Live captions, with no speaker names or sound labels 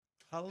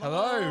Hello.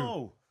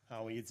 Hello.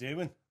 How are you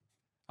doing?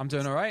 I'm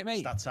doing all right,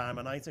 mate. It's that time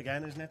of night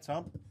again, isn't it,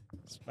 Tom?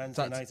 It's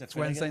Wednesday night at It's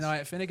Wednesday night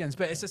at Finnegan's,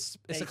 but it's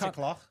 8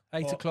 o'clock.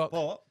 8 o'clock.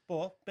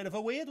 But bit of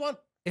a weird one.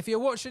 If you're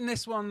watching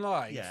this one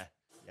live,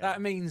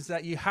 that means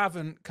that you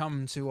haven't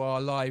come to our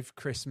live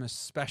Christmas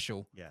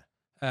special. Yeah.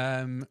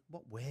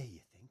 What were you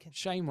thinking?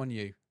 Shame on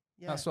you.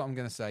 Yeah. That's what I'm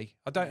going to say.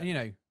 I don't,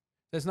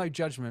 there's no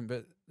judgment,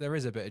 but there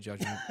is a bit of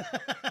judgment.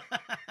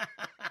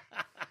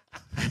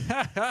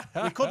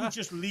 We couldn't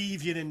just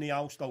leave you in the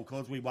house, though,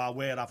 could we? While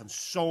we're having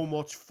so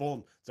much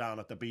fun down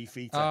at the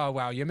Beefeater. Oh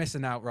wow, you're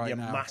missing out now. You're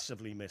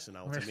massively missing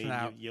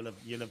out. You'll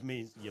have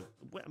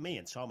me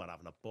and Tom are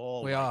having a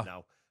ball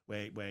now.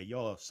 Where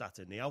you're sat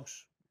in the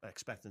house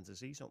expecting to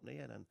see something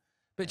here.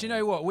 But do you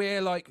know what?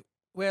 We're like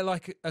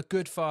a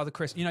good Father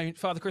Christmas.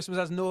 Father Christmas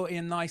has naughty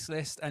and nice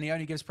list, and he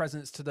only gives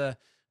presents to the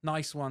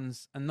nice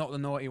ones and not the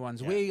naughty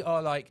ones. Yeah. We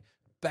are like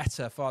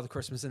better Father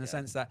Christmas in the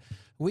sense that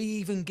we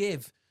even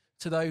give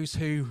to those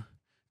who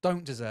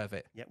don't deserve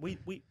it. Yeah, we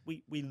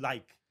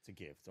like to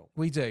give, don't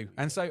we? We do.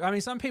 And so, I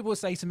mean, some people will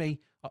say to me,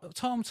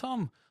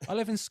 Tom, I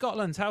live in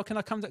Scotland. How can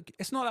I come to...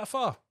 It's not that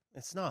far.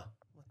 It's not.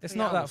 It's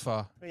not that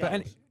far.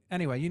 But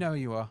anyway, you know who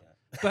you are.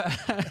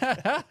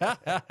 Yeah.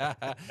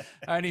 But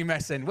only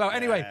messing. Well,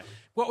 anyway,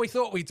 what we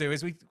thought we'd do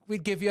is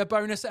we'd give you a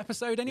bonus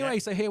episode anyway.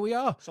 So here we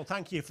are. So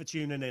thank you for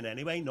tuning in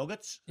anyway,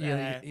 Nuggets.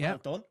 Yeah. Well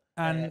done.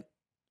 And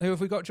who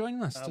have we got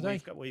joining us today?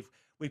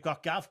 We've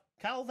got Gav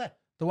Calver.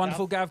 The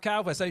wonderful Gav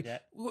Calver. So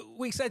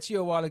we said to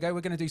you a while ago,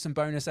 we're going to do some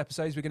bonus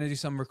episodes. We're going to do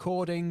some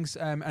recordings.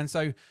 And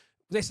so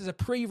this is a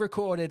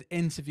pre-recorded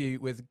interview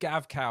with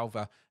Gav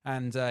Calver.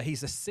 And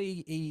he's the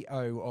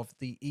CEO of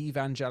the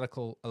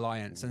Evangelical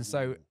Alliance. And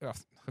so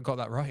I got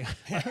that right.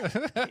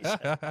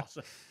 He's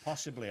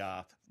possibly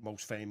our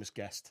most famous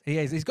guest. He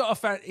is. He's got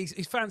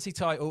his fancy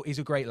title. He's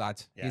a great lad.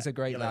 Yeah, he's a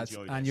great lad.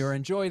 And you'll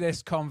enjoy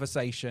this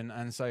conversation.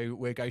 And so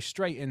we'll go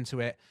straight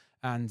into it.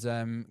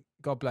 And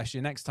God bless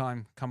you. Next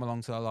time, come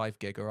along to a live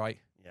gig, all right?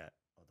 Yeah,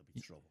 or there'll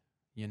be trouble.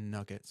 You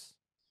nuggets.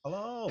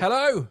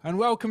 Hello, and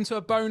welcome to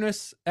a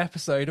bonus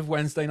episode of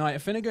Wednesday Night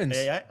at Finnegan's.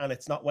 Yeah, and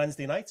it's not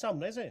Wednesday night,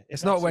 Tom, is it?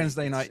 It's not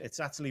Wednesday night. It's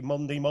actually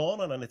Monday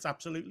morning, and it's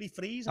absolutely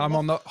freezing. I'm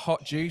on the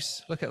hot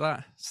juice. Look at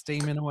that,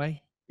 steaming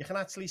away. You can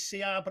actually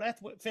see our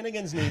breath.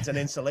 Finnegan's needs an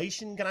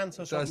insulation grant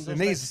or something. It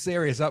needs a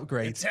serious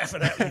upgrade. It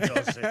definitely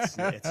does.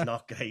 It's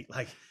not great.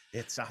 Like,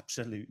 it's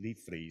absolutely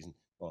freezing.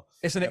 But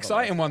it's an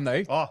exciting one,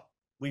 though. Oh.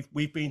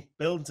 We've been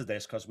building to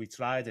this because we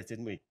tried it,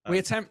 didn't we?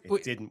 It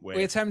didn't work.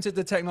 We attempted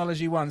the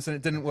technology once and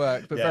it didn't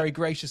work, but very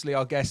graciously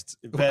our guest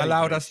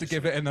allowed us to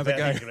give it another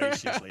go. Very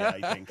graciously,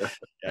 I think. Yeah.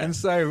 And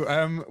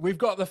so we've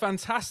got the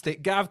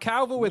fantastic Gav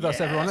Calver with us,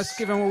 everyone. Let's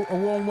give him a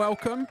warm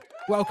welcome.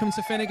 Welcome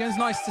to Finnegan's.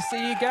 Nice to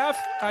see you, Gav.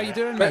 How you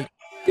doing, mate?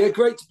 Yeah,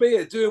 great to be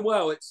here. Doing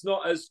well. It's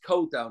not as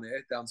cold down here,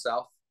 down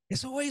south.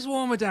 It's always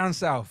warmer down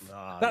south.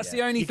 That's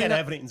the only thing. You get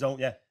everything, don't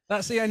you?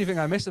 That's the only thing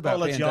I miss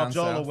about being down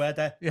south. All the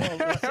weather,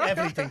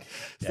 everything.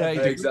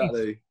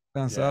 Exactly.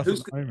 Down south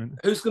who's going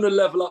to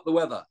level up the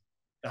weather?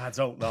 I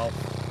don't know.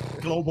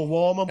 Global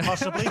warming,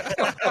 possibly.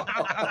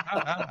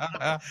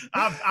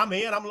 I'm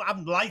here.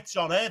 I'm lights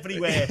on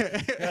everywhere.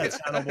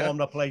 Trying to warm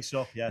the place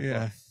up.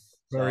 Yeah.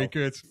 Very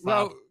good.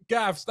 Well,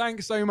 Gav,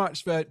 thanks so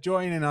much for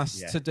joining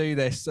us to do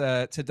this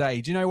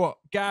today. Do you know what,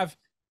 Gav?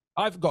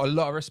 I've got a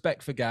lot of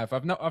respect for Gav.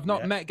 I've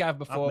not met Gav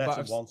before, I've met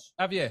him once.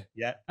 Have you?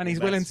 Yeah. And he's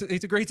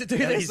agreed to do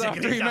this he's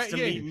after he met you.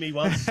 Meeting me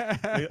once.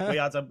 we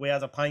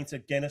had a pint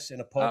of Guinness in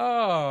a pub.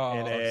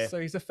 Oh, so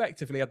he's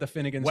effectively had the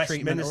Finnegan's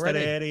treatment already.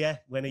 Westminster area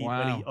when he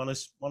on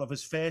one of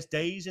his first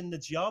days in the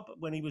job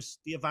when he was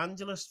the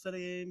evangelist for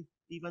the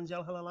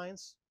Evangelical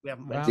Alliance. We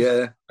haven't met.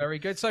 Yeah. Very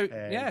good. So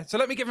so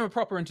let me give him a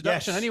proper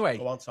introduction anyway.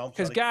 Go on, Tom.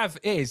 Because Gav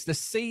is the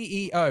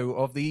CEO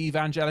of the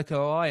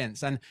Evangelical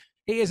Alliance, and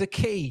he is a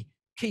key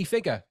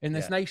figure in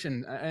this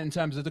nation in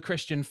terms of the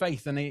Christian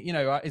faith, and he,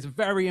 is a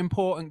very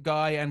important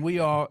guy, and we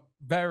are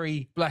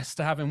very blessed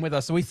to have him with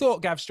us. So we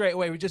thought, Gav, straight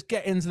away we just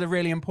get into the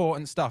really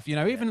important stuff.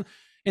 Even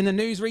in the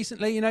news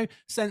recently,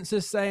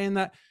 census saying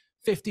that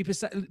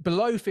 50%,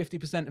 below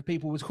 50% of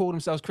people would call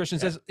themselves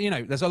Christians.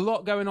 There's a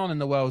lot going on in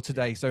the world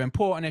today, so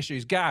important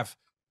issues. Gav,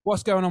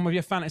 what's going on with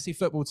your fantasy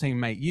football team,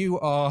 mate? You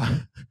are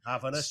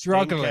having a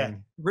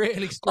struggling,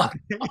 really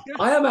struggling.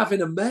 I am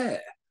having a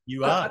mare.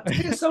 You are.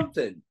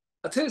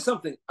 I'll tell you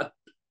something.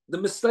 The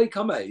mistake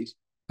I made,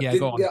 I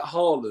didn't get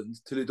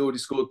Haaland till he'd already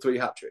scored 3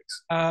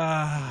 hat-tricks.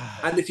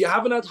 And if you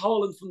haven't had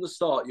Haaland from the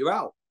start, you're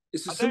out.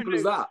 It's as simple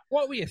as that.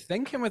 What were you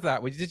thinking with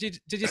that? Did you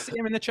see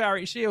him in the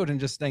Charity Shield and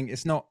just think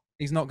he's not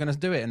going to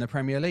do it in the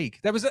Premier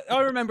League? I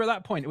remember at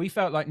that point we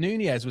felt like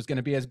Nunez was going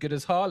to be as good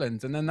as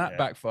Haaland, and then that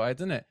backfired,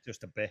 didn't it?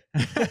 Just a bit.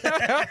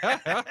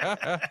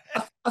 I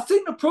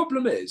think the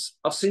problem is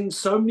I've seen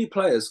so many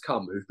players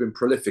come who've been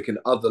prolific in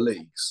other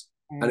leagues.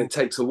 And it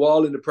takes a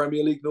while in the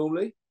Premier League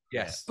normally.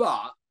 Yes.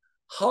 But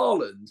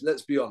Haaland,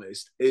 let's be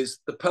honest, is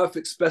the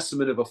perfect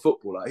specimen of a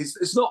footballer.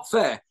 It's not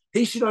fair.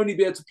 He should only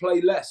be able to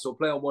play less or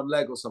play on one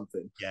leg or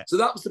something. Yeah. So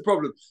that was the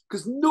problem.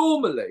 Because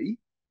normally,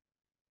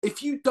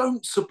 if you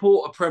don't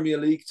support a Premier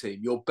League team,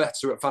 you're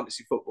better at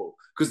fantasy football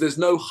because there's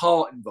no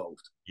heart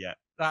involved. Yeah.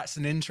 That's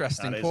an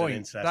interesting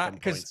point.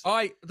 Because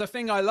the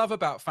thing I love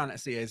about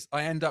fantasy is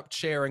I end up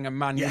cheering a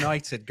Man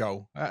United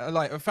goal.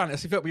 Like a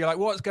fantasy football, you're like,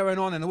 what's going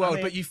on in the world?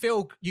 But you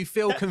feel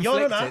conflicted.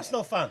 You're an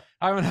Arsenal fan.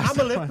 I'm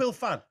a Liverpool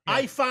fan. Yeah.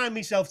 I find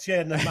myself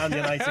cheering a Man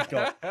United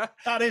goal.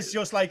 That is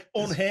just like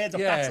unheard of.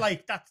 Yeah.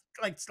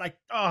 That's like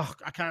oh,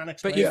 I can't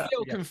explain. But you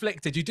feel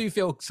conflicted. You do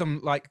feel some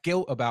like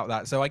guilt about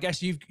that. So I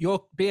guess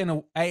you're being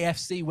an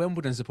AFC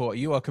Wimbledon supporter.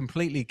 You are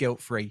completely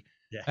guilt-free.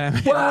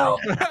 Yeah. Well,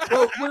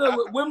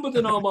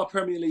 Wimbledon are my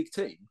Premier League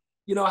team.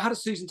 You know, I had a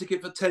season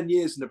ticket for 10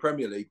 years in the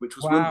Premier League, which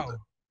was Wimbledon.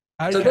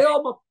 Okay. So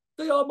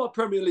they are my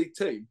Premier League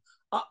team.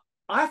 I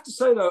have to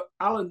say though,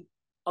 Alan,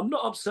 I'm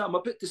not upset. I'm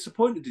a bit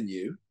disappointed in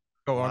you.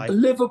 Go on. A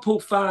Liverpool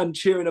fan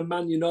cheering a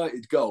Man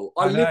United goal.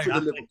 I live with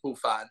a Liverpool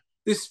fan.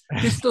 This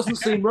doesn't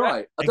seem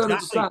right. I don't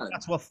understand.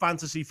 That's what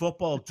fantasy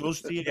football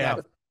does to you. Yeah.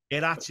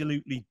 It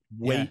absolutely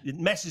it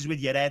messes with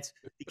your head.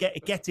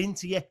 It gets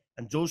into you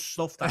and does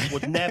stuff that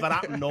would never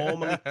happen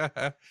normally.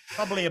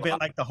 Probably a bit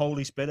like the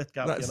Holy Spirit,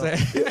 Gav. That's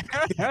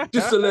it.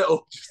 Just a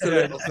little.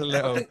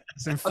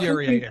 It's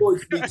infuriating. I think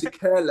boys need to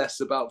care less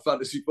about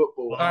fantasy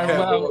football.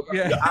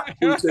 Your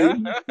actual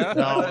team.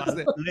 No,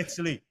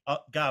 literally,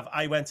 Gav,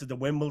 I went to the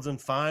Wimbledon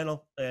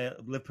final,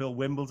 Liverpool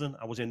Wimbledon.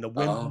 I was in the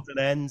Wimbledon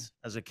end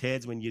as a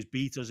kid when you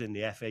beat us in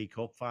the FA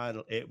Cup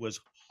final. It was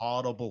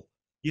horrible.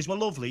 You were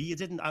lovely. You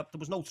didn't. There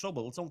was no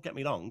trouble. Don't get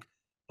me wrong,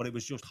 but it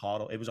was just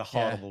horrible. It was a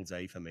horrible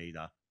day for me.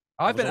 That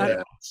I've been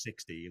at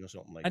 16 or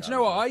something like that. And do you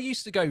know what? I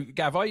used to go,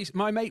 Gav.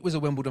 My mate was a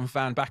Wimbledon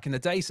fan back in the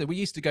day, so we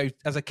used to go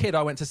as a kid.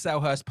 I went to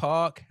Selhurst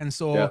Park and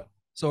saw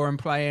him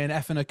playing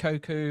Effin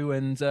Okoku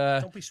and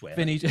don't be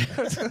swearing.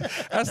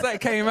 As that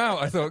came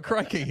out, I thought,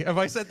 crikey, have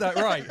I said that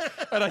right?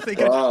 And I think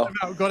I just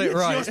about got it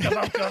right. Just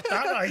about got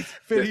that right.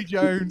 Vinnie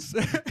Jones.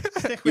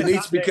 You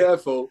need to be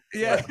careful.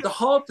 Yeah. The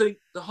hard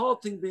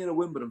thing being a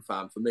Wimbledon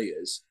fan for me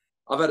is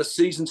I've had a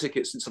season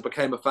ticket since I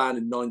became a fan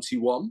in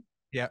 '91.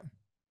 Yeah.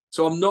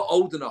 So I'm not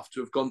old enough to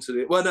have gone to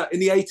the. Well, no, in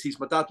the '80s,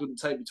 my dad wouldn't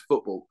take me to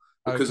football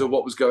because of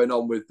what was going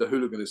on with the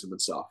hooliganism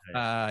and stuff. So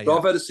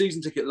I've had a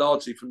season ticket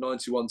largely from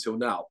 '91 till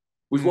now.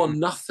 We've won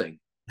nothing.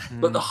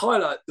 But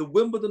the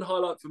Wimbledon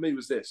highlight for me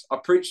was this. I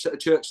preached at a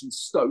church in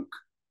Stoke.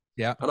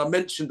 Yeah. And I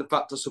mentioned the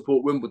fact I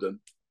support Wimbledon.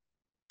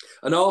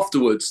 And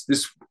afterwards,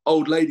 this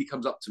old lady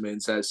comes up to me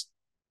and says,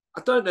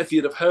 I don't know if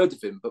you'd have heard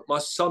of him, but my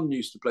son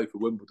used to play for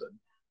Wimbledon.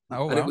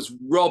 And it was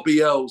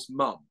Robbie Earle's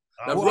mum.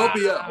 Now,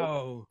 Robbie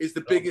Earle is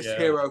the biggest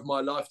hero of my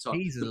lifetime.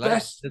 He's the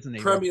best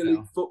Premier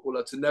League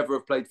footballer to never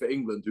have played for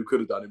England, who could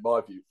have done, in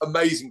my view.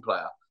 Amazing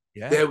player.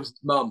 Yeah. There was his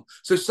mum.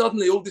 So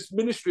suddenly all this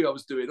ministry I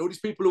was doing, all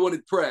these people who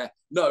wanted prayer,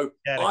 I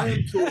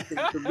am talking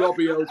to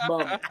Robbie Earle's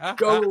mum.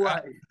 Go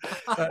away.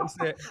 That's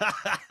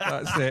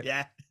it.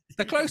 Yeah.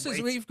 The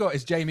closest we've got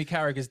is Jamie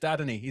Carragher's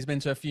dad, and he's been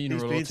to a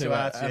funeral or two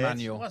at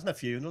Emmanuel. It wasn't a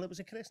funeral, it was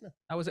a christening.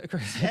 Oh, was it a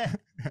christening?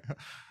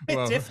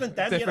 Yeah. Different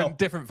then,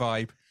 different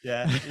vibe.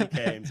 Yeah, he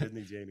came, didn't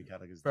he, Jamie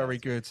Carragher's dad. Very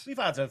good. We've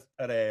had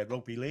a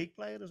rugby league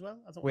player as well.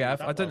 We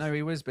have. I don't know who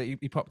he was, but he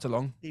popped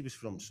along. He was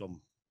from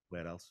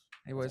somewhere else.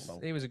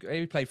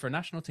 He played for a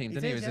national team,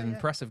 didn't he? He was an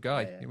impressive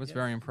guy. He was a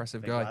very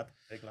impressive guy.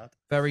 Big lad.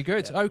 Very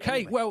good. Yeah, okay,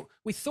 anyway. Well,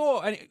 we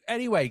thought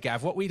anyway,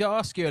 Gav, what we'd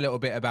ask you a little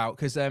bit about,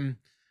 because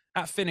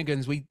at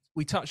Finnegan's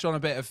we touched on a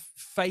bit of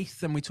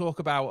faith and we talk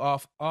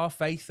about our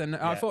faith, and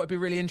I thought it'd be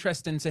really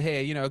interesting to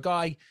hear, a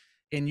guy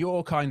in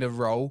your kind of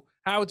role.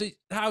 How did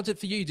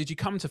for you? Did you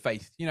come to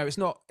faith?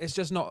 It's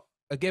just not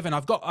a given.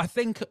 I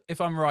think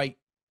if I'm right,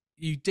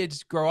 you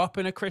did grow up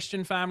in a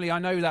Christian family. I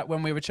know that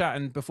when we were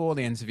chatting before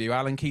the interview,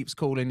 Alan keeps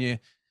calling you.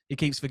 He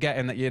keeps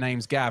forgetting that your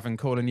name's Gav and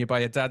calling you by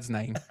your dad's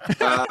name.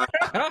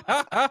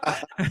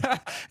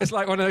 It's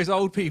like one of those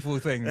old people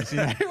things,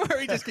 where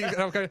he just keeps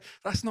going,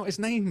 that's not his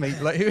name, mate.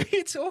 Like, who are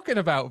you talking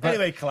about? But,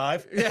 anyway,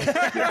 Clive.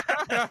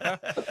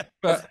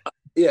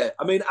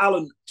 I mean,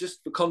 Alan,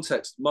 just for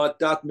context, my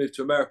dad moved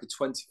to America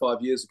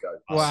 25 years ago.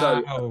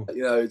 Wow.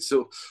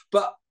 So,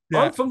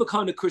 I'm from the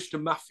kind of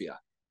Christian mafia.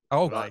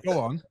 Oh, right. Go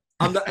on.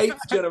 I'm the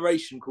 8th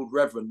generation called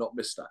Reverend, not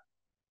Mister.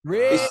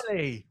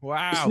 Really?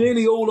 Wow. It's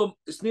nearly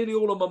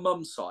all on my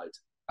mum's side.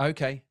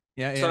 Okay.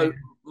 Yeah. So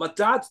my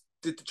dad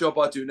did the job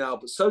I do now,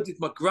 but so did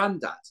my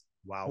granddad.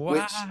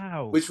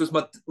 Wow. Which was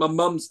my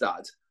mum's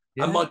dad.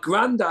 Yeah. And my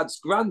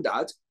granddad's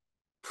granddad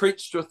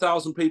preached to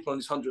 1,000 people on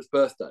his 100th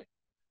birthday.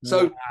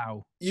 So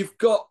you've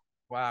got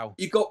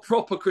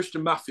proper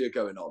Christian mafia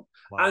going on.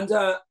 Wow. And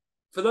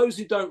for those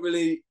who don't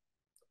really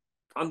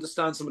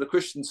understand some of the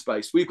Christian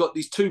space, we've got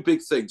these two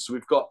big things. So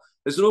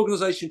there's an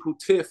organisation called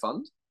Tear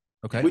Fund,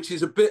 which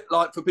is a bit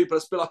like, for people,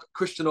 it's a bit like a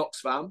Christian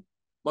Oxfam.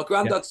 My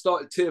granddad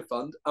started Tear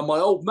Fund, and my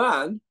old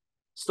man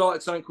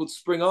started something called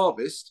Spring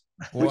Harvest,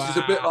 which is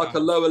a bit like a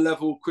lower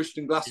level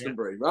Christian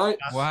Glastonbury, right?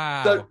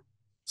 Wow.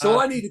 So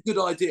I need a good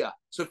idea.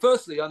 So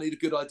firstly, I need a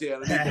good idea.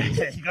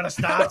 You got to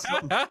start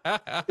something.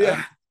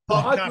 Yeah.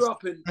 But I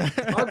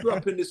grew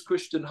up in this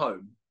Christian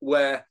home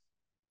where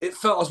I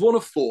was one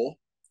of 4,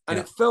 and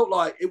it felt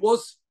like it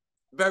was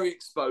very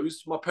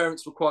exposed. My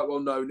parents were quite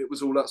well known. It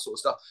was all that sort of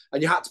stuff.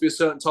 And you had to be a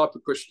certain type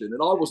of Christian,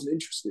 and I wasn't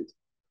interested.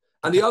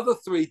 And the other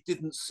 3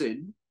 didn't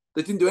sin.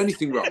 They didn't do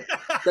anything wrong.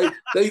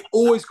 They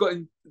always got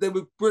in. They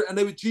were and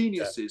they were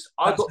geniuses.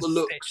 I got the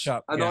looks,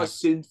 and I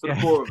sinned for the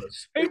four of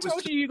us. Who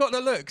told you got the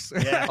looks?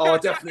 Yeah. Oh, I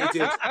definitely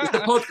did. It's the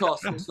podcast.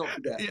 Let's not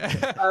forget.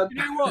 Yeah. You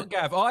know what,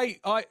 Gav?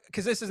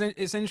 Because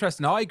it's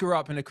interesting. I grew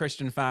up in a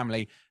Christian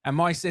family, and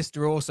my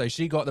sister also.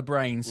 She got the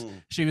brains.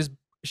 She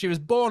was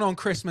born on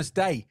Christmas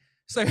Day.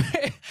 So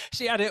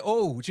she had it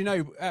all, do you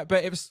know?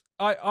 But it was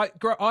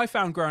I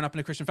found growing up in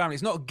a Christian family,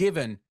 it's not a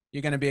given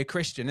you're going to be a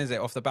Christian, is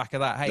it? Off the back of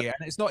that, hey, and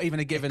it's not even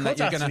a given that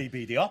you're going to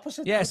be the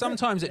opposite. Yeah,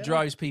 sometimes it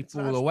drives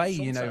people away,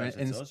 you know,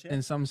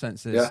 in some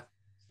senses. Yeah,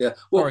 yeah.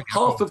 Well,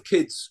 half of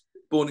kids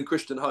born in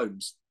Christian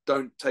homes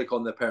don't take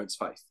on their parents'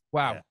 faith.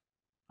 Wow. Yeah.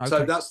 Okay.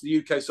 So that's the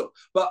UK sort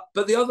of,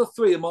 but the other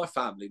three in my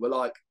family were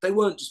like, they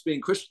weren't just being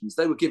Christians,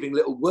 they were giving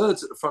little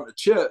words at the front of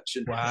church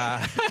and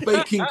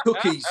baking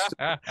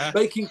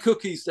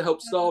cookies to help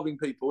starving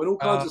people and all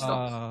kinds of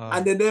stuff.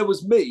 And then there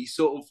was me,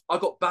 sort of, I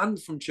got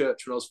banned from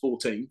church when I was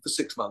 14 for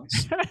 6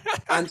 months.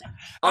 And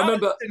I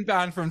remember been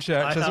banned from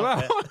church as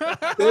well.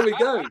 There we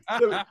go.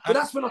 But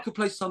that's when I could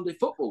play Sunday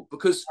football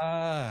because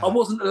I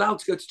wasn't allowed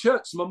to go to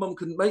church, so my mum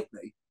couldn't make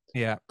me.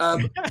 Yeah.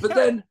 But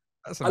then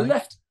I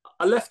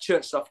left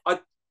church stuff.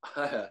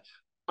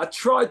 I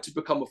tried to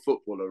become a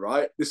footballer,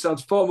 right? This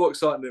sounds far more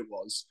exciting than it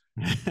was.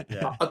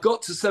 Yeah. I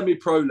got to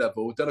semi-pro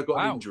level, then I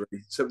got an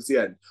injury, so it was the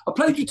end. I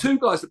played with two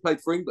guys that played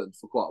for England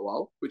for quite a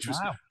while, which was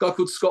a guy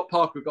called Scott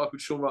Parker, a guy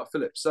called Sean Wright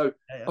Phillips. So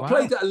I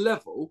played at a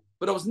level,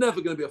 but I was never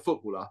going to be a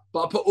footballer.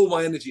 But I put all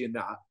my energy in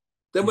that.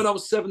 Then when I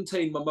was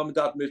 17, my mum and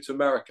dad moved to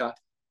America,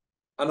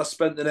 and I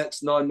spent the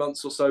next 9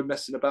 months or so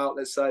messing about,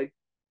 let's say.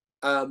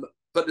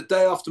 But the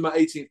day after my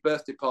 18th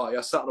birthday party,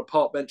 I sat on a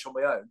park bench on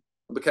my own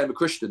and became a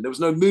Christian. There was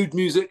no mood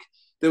music.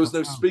 There was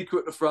no speaker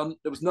at the front.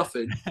 There was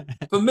nothing.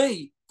 For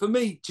me,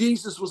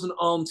 Jesus was an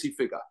auntie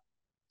figure.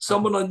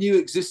 Someone I knew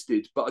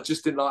existed, but I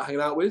just didn't like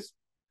hanging out with.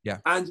 Yeah.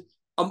 And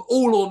I'm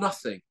all or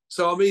nothing.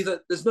 So I'm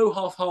either, there's no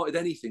half-hearted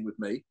anything with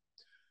me.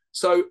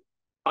 So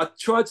I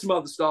tried some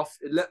other stuff.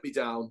 It let me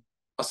down.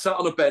 I sat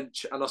on a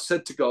bench and I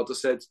said to God, I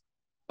said,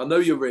 I know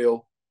you're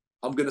real.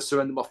 I'm going to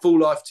surrender my full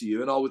life to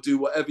you and I will do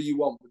whatever you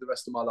want with the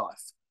rest of my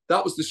life.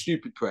 That was the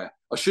stupid prayer.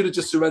 I should have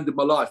just surrendered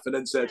my life and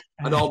then said,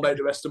 and I'll make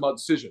the rest of my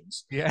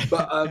decisions. Yeah.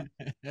 But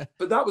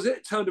that was it.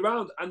 It turned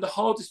around. And the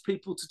hardest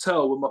people to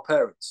tell were my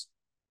parents.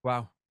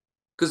 Wow.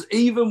 Because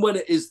even when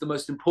it is the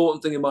most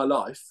important thing in my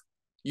life,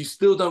 you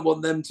still don't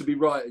want them to be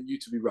right and you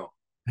to be wrong.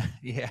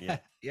 Yeah.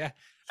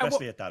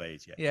 Especially at that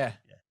age. Yeah.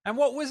 And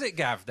what was it,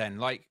 Gav, then?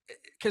 Like,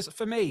 because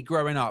for me,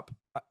 growing up,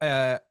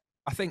 I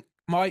think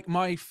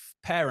my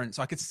parents,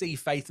 I could see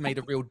faith made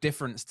a real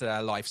difference to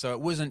their life. So it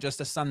wasn't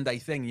just a Sunday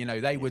thing, you know,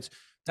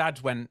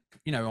 Dad went,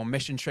 you know, on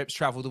mission trips,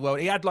 traveled the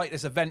world. He had like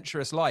this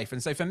adventurous life.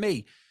 And so for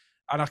me,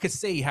 and I could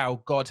see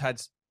how God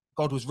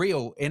was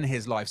real in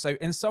his life. So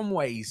in some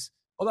ways,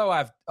 although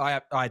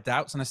I had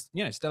doubts and I,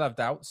 you know, still have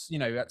doubts, you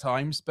know, at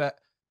times, but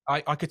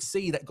I could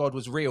see that God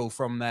was real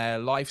from their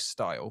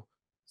lifestyle.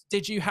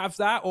 Did you have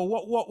that? Or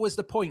what was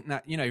the point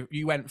that, you know,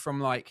 you went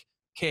from like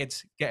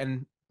kids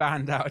getting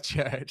banned out of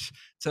church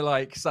to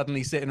like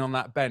suddenly sitting on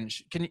that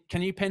bench?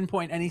 Can you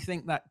pinpoint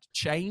anything that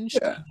changed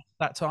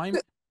that time?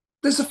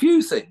 There's a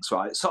few things,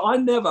 right? So I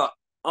never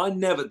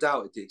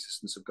doubted the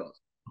existence of God.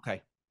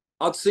 Okay.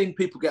 I'd seen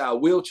people get out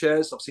of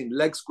wheelchairs. I've seen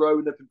legs grow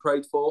and they've been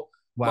prayed for.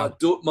 Wow.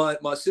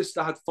 My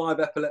sister had 5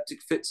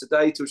 epileptic fits a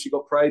day till she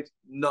got prayed.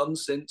 None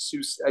since she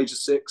was age of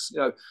 6. You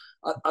know,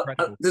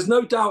 there's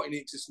no doubt in the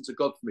existence of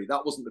God for me.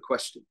 That wasn't the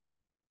question.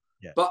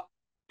 Yeah. But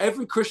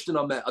every Christian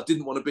I met, I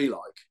didn't want to be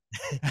like.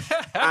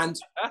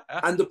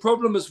 and the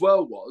problem as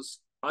well was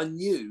I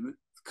knew,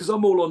 because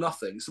I'm all or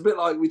nothing. It's a bit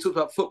like we talked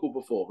about football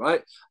before,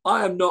 right?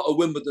 I am not a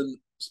Wimbledon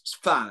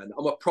fan.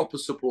 I'm a proper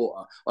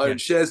supporter. I own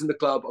shares in the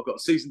club. I've got a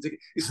season ticket.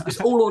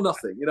 It's all or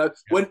nothing, you know.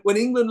 When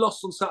England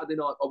lost on Saturday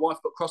night, my wife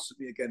got cross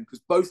with me again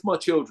because both my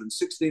children,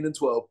 16 and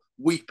 12,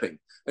 weeping.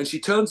 And she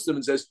turns to them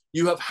and says,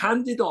 "You have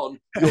handed on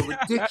your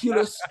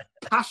ridiculous,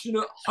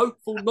 passionate,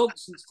 hopeful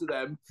nonsense to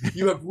them.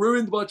 You have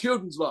ruined my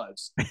children's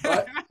lives."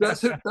 Right?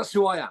 That's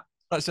who I am.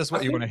 That's just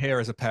what you want to hear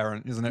as a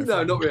parent, isn't it?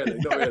 No, not really.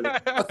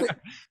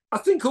 I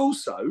think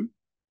also,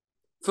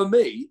 for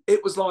me,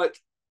 it was like,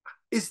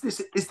 is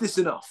this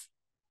enough?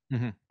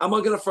 Mm-hmm. Am I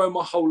going to throw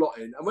my whole lot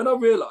in? And when I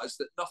realised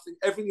that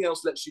everything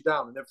else lets you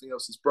down and everything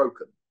else is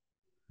broken,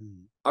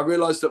 I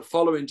realised that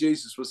following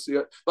Jesus was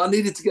but I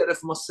needed to get there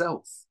for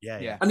myself.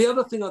 Yeah. And the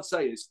other thing I'd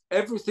say is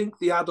everything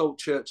the adult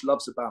church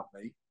loves about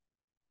me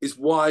is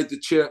why the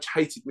church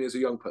hated me as a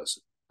young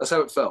person. That's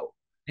how it felt.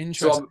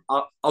 Interesting.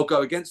 So I'll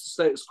go against the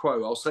status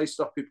quo. I'll say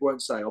stuff people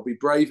won't say. I'll be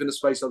brave in a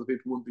space other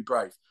people wouldn't be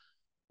brave.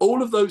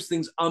 All of those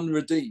things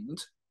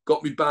unredeemed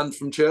got me banned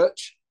from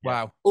church.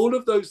 Wow. All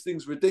of those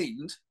things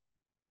redeemed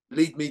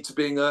lead me to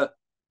being the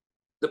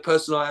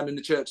person I am in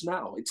the church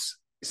now. It's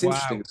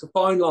interesting. It's a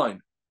fine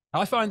line.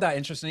 I find that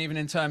interesting, even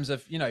in terms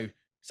of, you know,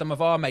 some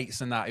of our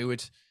mates and that who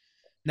would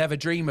never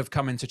dream of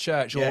coming to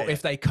church, or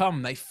if they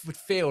come, they would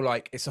feel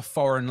like it's a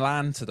foreign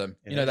land to them.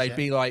 You know, they'd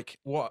be like,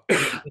 "What?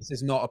 This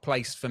is not a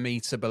place for me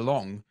to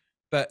belong."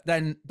 But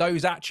then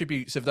those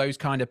attributes of those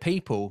kind of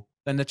people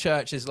then the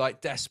church is like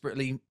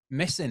desperately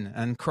missing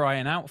and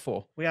crying out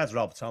for. We had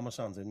Rob Thomas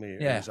on, didn't we?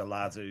 Yeah. He's a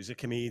lad who's a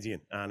comedian,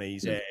 and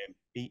he's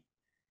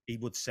he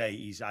would say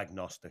he's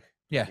agnostic.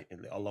 Yeah.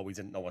 Although he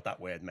didn't know what that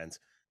word meant.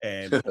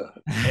 But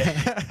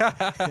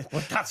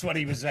that's what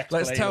he was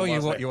explaining. Let's tell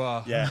you what you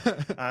are. Yeah.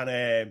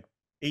 And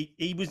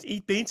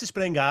he'd been to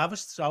Spring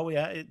Harvest, so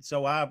yeah.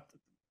 So our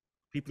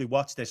people who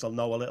watch this will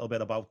know a little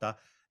bit about that.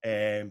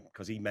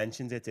 Because he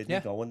mentioned it, didn't he,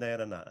 going there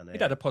and that. And,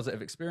 he'd had a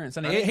positive experience,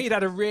 and he'd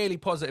had a really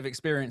positive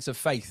experience of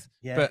faith.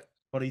 Yeah,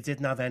 but he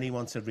didn't have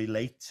anyone to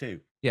relate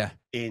to. Yeah,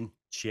 in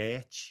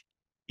church,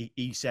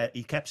 he said,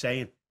 he kept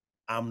saying,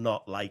 "I'm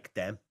not like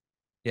them."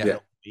 Yeah. You know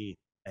what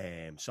I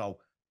mean? So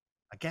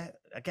I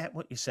get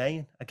what you're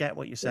saying. I get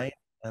what you're saying,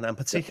 and I'm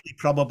particularly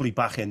probably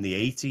back in the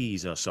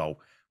 80s or so.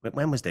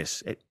 When was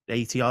this?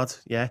 80 odd,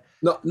 yeah.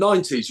 No,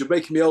 90s. You're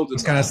making me older. I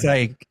was going to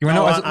say we're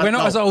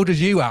not as old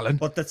as you, Alan.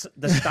 But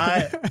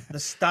the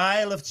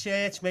style of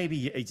church,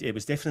 maybe it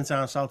was different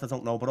down south. I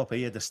don't know, but up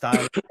here the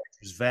style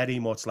was very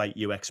much like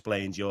you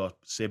explained your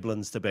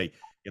siblings to be.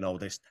 You know,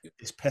 this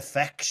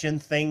perfection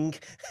thing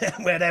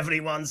where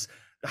everyone's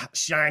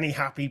shiny,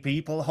 happy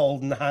people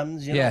holding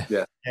hands. You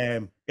know? Yeah.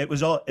 It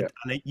was all,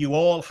 and you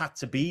all had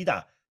to be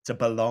that to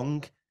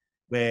belong.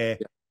 Where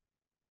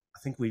I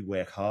think we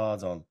work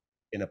hard on.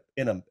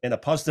 In a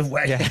positive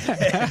way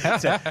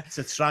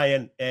to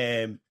try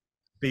and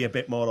be a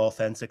bit more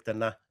authentic than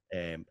that,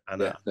 and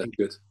I think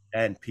good.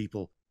 And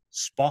people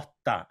spot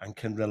that and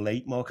can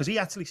relate more, because he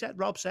actually said,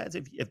 Rob said,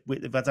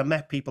 if I'd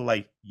met people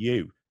like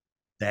you,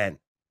 then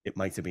it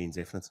might have been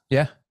different.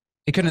 Yeah,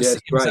 he couldn't see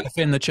himself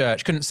in the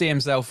church, couldn't see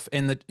himself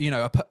in the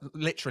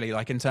literally,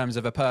 like in terms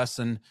of a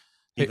person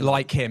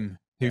like him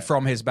who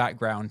from his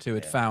background who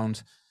had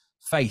found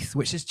faith,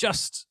 which is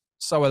just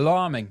so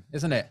alarming,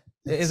 isn't it?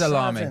 It is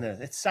alarming.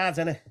 It's sad,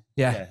 isn't it?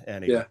 Yeah.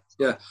 Anyway.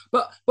 Yeah.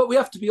 But we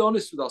have to be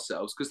honest with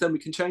ourselves, because then we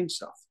can change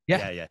stuff.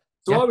 Yeah.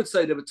 So I would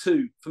say there were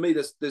two. For me,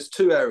 there's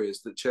two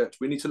areas that church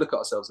we need to look at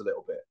ourselves a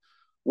little bit.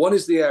 One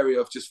is the area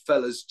of just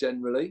fellas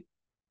generally,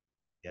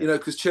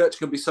 because church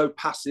can be so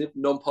passive,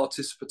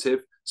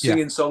 non-participative,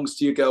 singing songs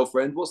to your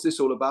girlfriend. What's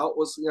this all about?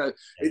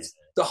 It's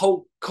the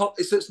whole.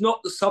 It's not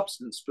the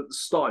substance, but the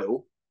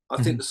style.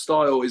 I think the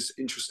style is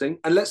interesting,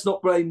 and let's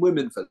not blame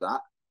women for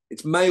that.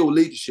 It's male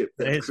leadership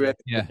that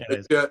creates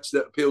a church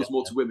that appeals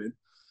more to women.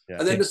 Yeah.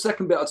 And then the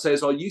second bit I'd say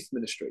is our youth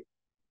ministry.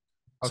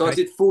 So I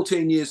did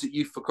 14 years at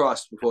Youth for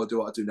Christ before I do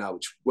what I do now,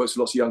 which works with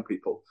lots of young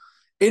people.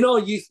 In our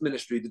youth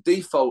ministry, the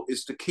default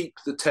is to keep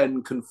the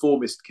 10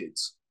 conformist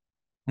kids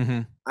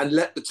and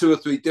let the 2 or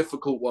 3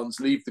 difficult ones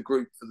leave the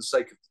group for the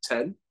sake of the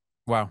 10.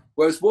 Wow.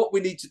 Whereas what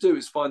we need to do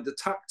is find the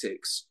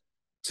tactics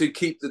to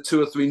keep the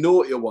 2 or 3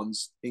 naughtier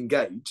ones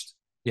engaged.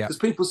 Yeah. Because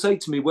people say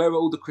to me, where are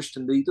all the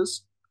Christian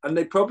leaders? And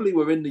they probably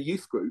were in the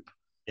youth group,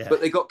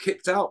 but they got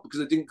kicked out because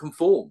they didn't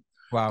conform.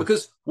 Wow.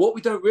 Because what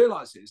we don't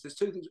realise is there's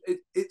 2 things.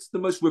 It's the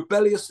most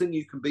rebellious thing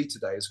you can be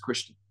today as a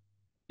Christian.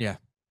 Yeah.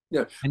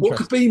 What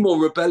could be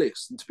more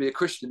rebellious than to be a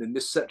Christian in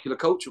this secular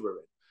culture we're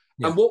in?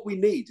 Yeah. And what we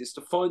need is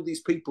to find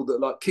these people that are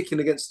like kicking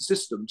against the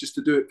system just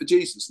to do it for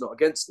Jesus, not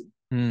against him.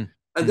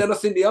 And then I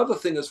think the other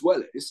thing as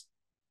well is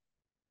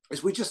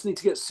we just need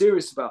to get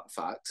serious about the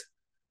fact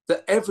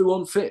that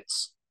everyone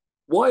fits.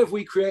 Why have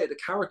we created a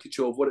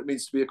caricature of what it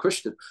means to be a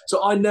Christian?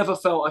 So I never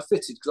felt I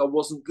fitted because I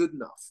wasn't good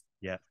enough.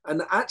 Yeah.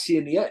 And actually,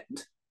 in the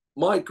end,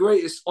 my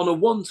greatest, on a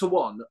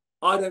one-to-one,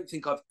 I don't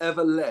think I've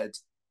ever led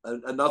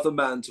another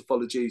man to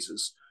follow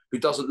Jesus who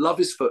doesn't love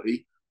his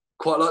footy,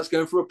 quite likes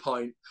going for a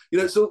pint.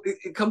 So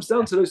it comes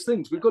down to those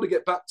things. We've got to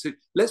get back to,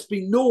 let's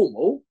be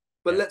normal,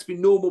 but let's be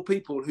normal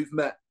people who've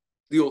met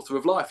the author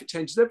of life. It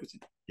changes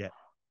everything. Yeah.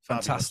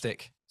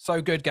 Fantastic.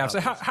 So good, Gav. So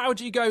how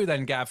do you go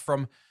then, Gav,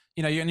 from...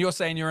 and you're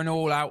saying you're an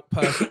all-out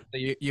person.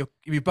 you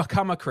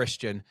become a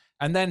Christian,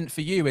 and then for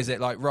you, is it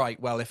like, right?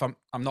 Well, if I'm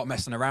not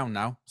messing around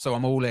now, so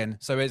I'm all in.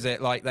 So is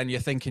it like then you're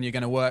thinking you're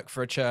going to work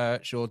for a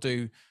church or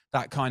do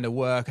that kind of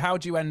work? How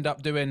do you end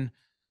up doing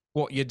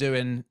what you're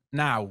doing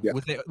now? Yeah.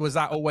 Was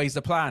that always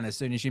the plan as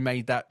soon as you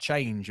made that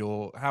change,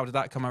 or how did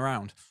that come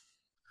around?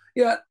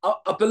 Yeah,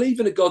 I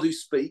believe in a God who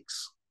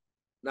speaks.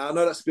 Now I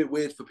know that's a bit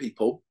weird for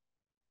people,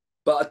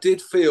 but I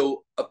did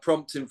feel a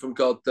prompting from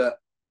God that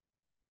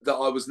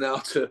I was now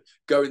to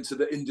go into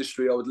the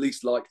industry I would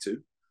least like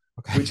to,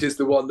 which is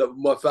the one that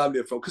my family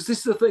are from. Because this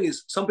is the thing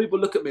is, some people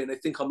look at me and they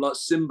think I'm like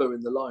Simba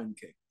in The Lion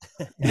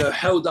King,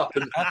 held up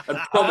and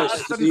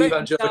promised to the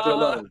Evangelical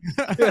Alliance.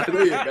 Yeah,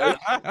 there you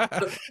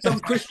go.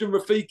 Some Christian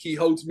Rafiki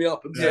holds me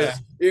up and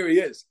says, here he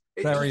is.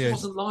 It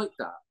wasn't like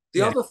that.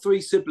 The other 3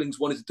 siblings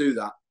wanted to do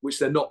that, which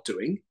they're not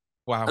doing.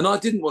 Wow. And I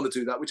didn't want to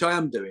do that, which I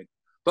am doing.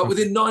 But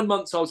within 9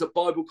 months, I was at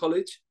Bible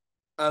college,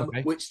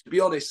 which, to be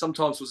honest,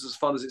 sometimes was as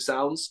fun as it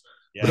sounds.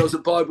 Yeah. But I was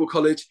at Bible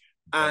college,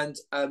 and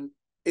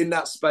in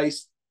that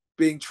space,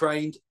 being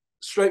trained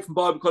straight from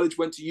Bible college,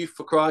 went to Youth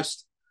for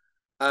Christ,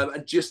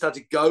 and just had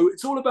to go.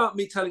 It's all about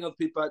me telling other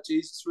people about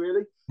Jesus,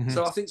 really.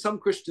 So I think some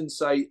Christians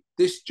say,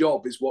 this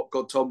job is what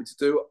God told me to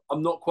do.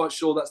 I'm not quite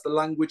sure that's the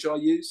language I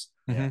use.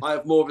 I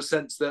have more of a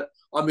sense that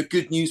I'm a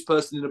good news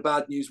person in a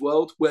bad news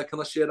world. Where can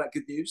I share that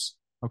good news?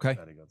 Okay.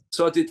 Very good.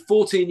 So I did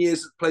 14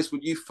 years at a place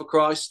called Youth for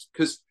Christ,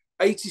 because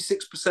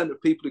 86%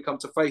 of people who come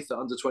to faith are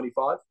under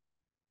 25.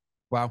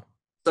 Wow.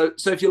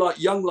 So if you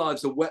like, young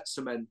lives are wet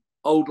cement,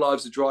 old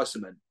lives are dry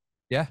cement.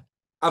 Yeah.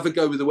 Have a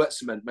go with the wet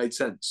cement made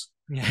sense.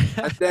 Yeah.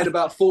 And then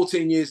about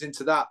 14 years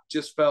into that,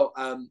 just felt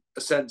a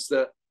sense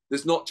that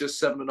there's not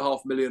just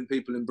 7.5 million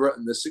people in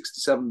Britain, there's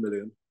 67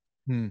 million.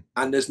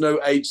 And there's no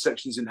age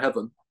sections in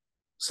heaven.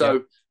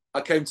 So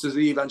I came to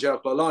the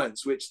Evangelical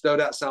Alliance, which, though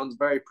that sounds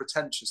very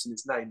pretentious in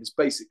its name, is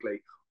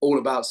basically all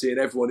about seeing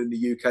everyone in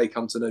the UK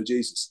come to know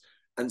Jesus.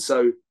 And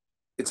so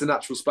it's a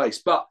natural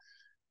space. But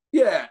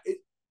yeah,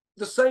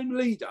 the same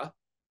leader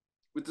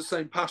with the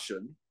same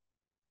passion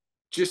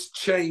just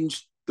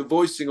changed the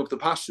voicing of the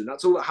passion.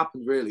 That's all that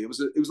happened, really. It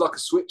was like a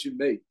switch in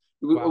me.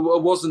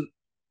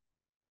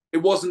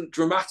 It wasn't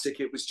dramatic.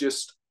 It was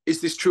just, is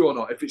this true or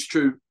not? If it's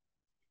true,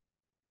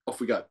 off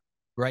we go.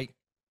 Great.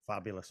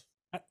 Fabulous.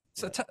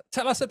 So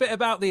tell us a bit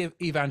about the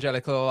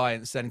Evangelical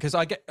Alliance then, because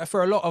I get,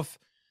 for a lot of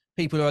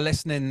people who are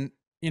listening,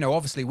 you know,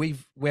 obviously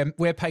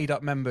we're paid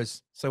up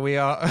members, so we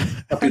are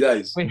happy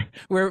days.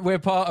 we're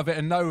part of it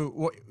and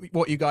know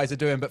what you guys are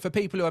doing. But for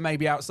people who are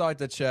maybe outside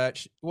the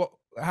church,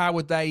 how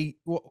would they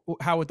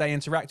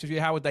interact with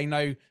you? How would they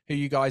know who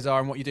you guys are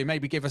and what you do?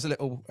 Maybe give us a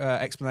little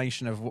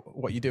explanation of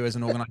what you do as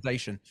an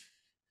organisation.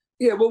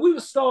 Yeah, well, we were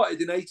started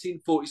in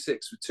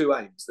 1846 with two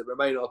aims that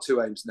remain our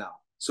two aims now.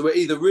 So we're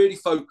either really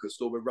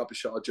focused or we're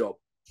rubbish at our job.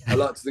 I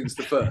like to think it's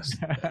the first.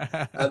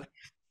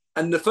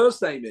 And the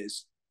first aim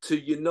is to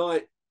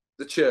unite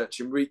the church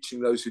in reaching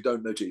those who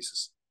don't know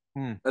Jesus.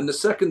 And the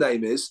second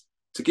aim is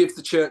to give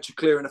the church a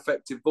clear and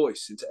effective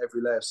voice into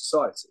every layer of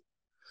society.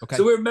 Okay.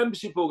 So we're a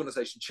membership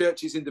organisation.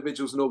 Churches,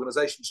 individuals and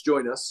organisations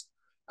join us.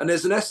 And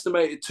there's an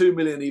estimated 2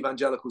 million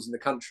evangelicals in the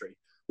country.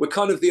 We're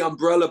kind of the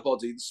umbrella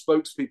body, the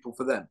spokespeople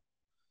for them.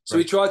 So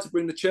we try to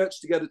bring the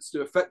church together to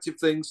do effective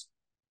things,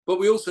 but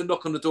we also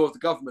knock on the door of the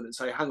government and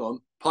say, hang on,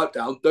 pipe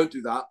down, don't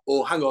do that,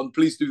 or hang on,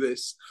 please do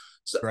this.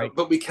 So,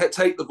 but we can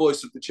take the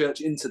voice of the church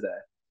into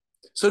there.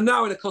 So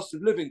now in a cost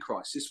of living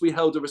crisis, we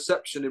held a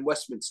reception in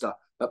Westminster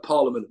at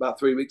Parliament about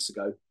 3 weeks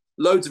ago,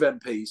 loads of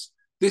MPs.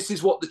 This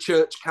is what the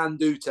church can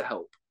do to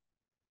help.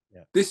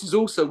 Yeah. This is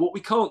also what we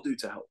can't do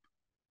to help.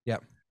 Yeah.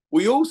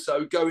 We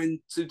also go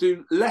in to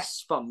do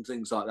less fun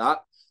things like that,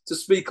 to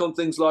speak on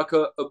things like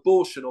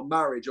abortion or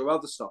marriage or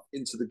other stuff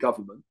into the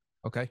government.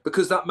 Okay.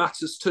 Because that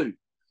matters too.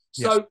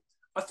 So yes.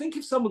 I think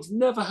if someone's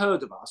never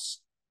heard of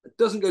us,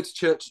 doesn't go to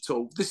church at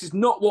all, this is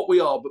not what we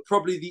are, but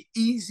probably the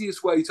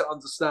easiest way to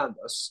understand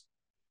us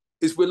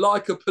is we're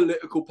like a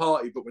political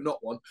party, but we're not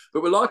one.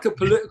 But we're like a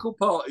political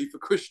party for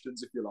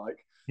Christians, if you like.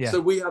 Yeah. So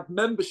we have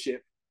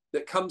membership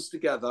that comes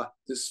together,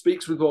 that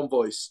speaks with one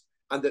voice,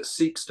 and that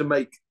seeks to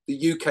make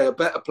the UK a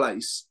better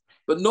place,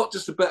 but not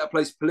just a better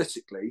place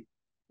politically.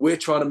 We're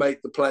trying to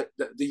make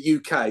the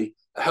UK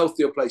a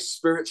healthier place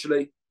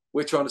spiritually.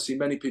 We're trying to see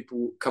many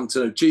people come to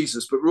know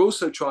Jesus, but we're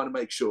also trying to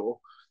make sure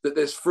that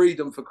there's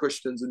freedom for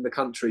Christians in the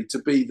country to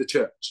be the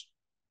church.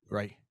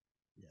 Great.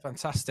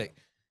 Fantastic.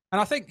 And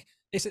I think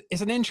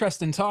it's an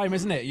interesting time,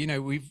 isn't it? You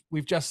know,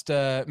 we've just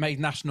made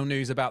national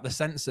news about the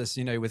census,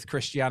 you know, with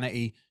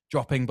Christianity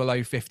dropping below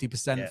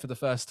 50% for the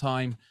first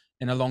time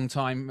in a long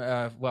time.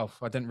 Well,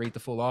 I didn't read the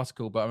full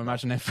article, but I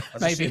imagine if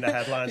maybe the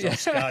headlines on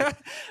Sky.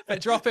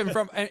 But dropping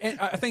from,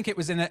 I think it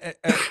was in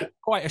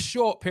quite a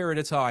short period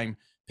of time,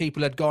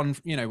 people had gone,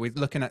 you know, we're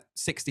looking at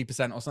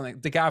 60% or something.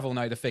 Gav will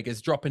know the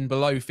figures, dropping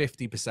below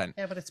 50%.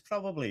 Yeah, but it's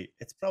probably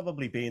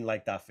been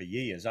like that for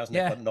years, hasn't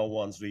it? But no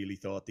one's really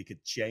thought they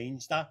could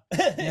change that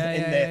in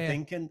their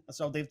thinking.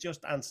 So they've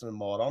just answered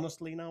more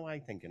honestly now, I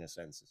think, in a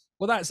sense.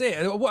 Well, that's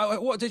it.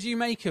 What did you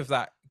make of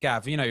that,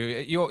 Gav? You know,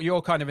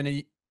 you're kind of in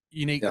a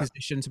unique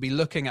position to be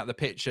looking at the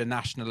picture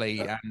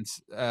nationally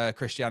and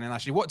Christianity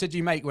nationally. What did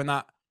you make when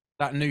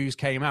that news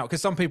came out?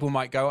 Because some people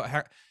might go,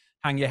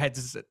 hang your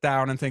heads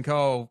down and think,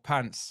 oh,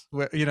 pants,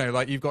 you know,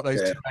 like you've got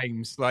those two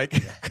aims,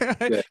 like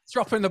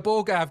dropping the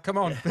ball, Gav, come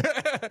on.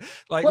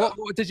 Like,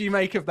 what did you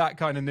make of that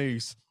kind of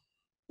news?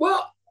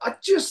 Well, I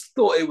just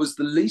thought it was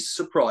the least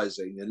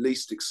surprising and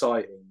least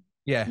exciting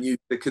news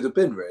it could have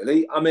been,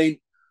 really. I mean,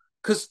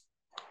 because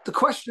the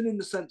question in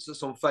the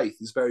census on faith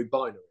is very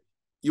binary.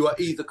 You are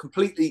either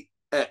completely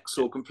X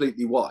or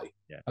completely Y.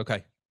 Yeah.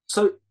 Okay.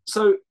 So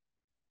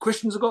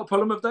Christians have got a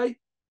problem, have they?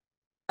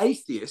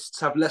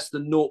 Atheists have less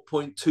than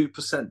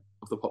 0.2%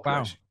 of the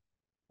population.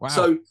 Wow.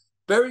 So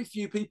very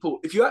few people,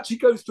 if you actually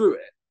go through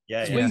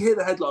it, we hear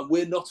the headline,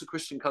 we're not a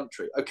Christian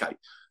country. Okay.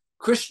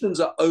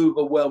 Christians are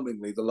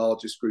overwhelmingly the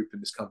largest group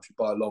in this country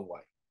by a long way.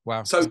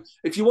 Wow. So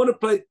if you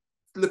want to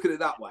look at it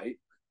that way,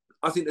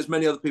 I think there's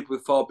many other people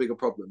with far bigger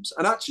problems.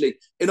 And actually,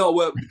 in our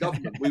work with the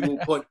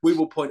government, we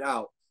will point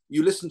out,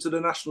 you listen to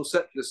the National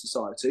Secular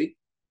Society,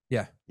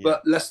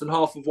 but less than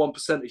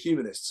 0.5% are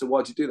humanists. So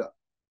why'd you do that?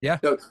 Yeah,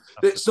 no,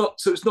 it's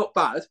not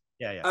bad.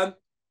 Yeah.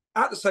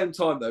 At the same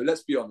time, though,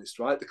 let's be honest,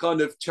 right? The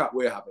kind of chat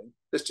we're having,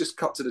 let's just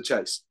cut to the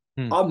chase.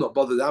 I'm not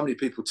bothered how many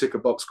people tick a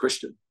box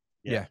Christian.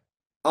 Yeah.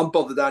 I'm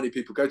bothered how many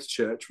people go to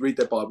church, read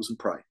their Bibles and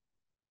pray.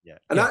 Yeah.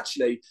 And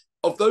actually,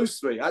 of those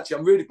three,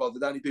 I'm really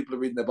bothered how many people are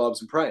reading their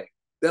Bibles and praying.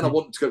 then I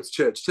want them to go to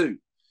church too.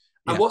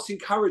 And what's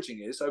encouraging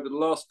is, over the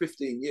last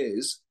 15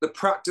 years, the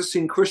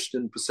practicing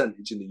Christian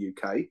percentage in the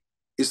UK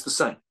is the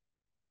same.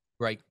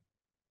 Great.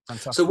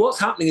 Fantastic. So what's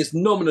happening is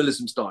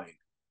nominalism's dying.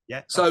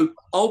 Yeah. So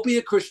I'll be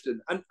a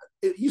Christian. And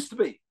it used to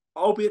be,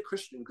 I'll be a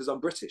Christian because I'm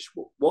British.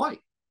 Well, why?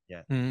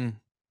 Yeah. You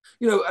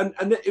know, and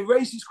it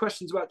raises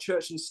questions about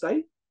church and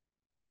state.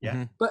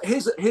 Yeah. But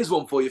here's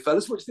one for you,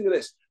 fellas. What do you think of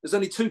this? There's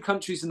only 2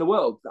 countries in the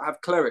world that have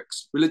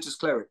clerics, religious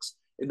clerics,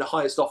 in the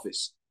highest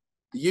office.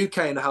 The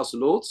UK in the House of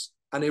Lords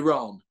and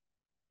Iran.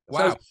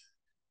 Wow.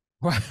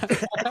 So,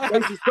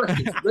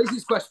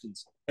 raises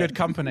questions. Good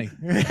company.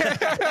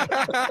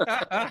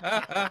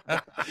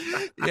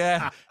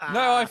 Yeah.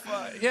 No,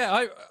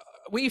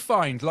 we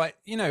find, like,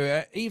 you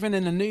know, even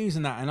in the news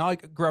and that, and I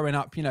growing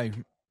up, you know,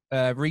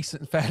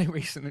 fairly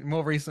recently,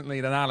 more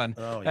recently than Alan,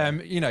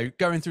 you know,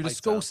 going through the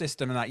school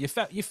system and that,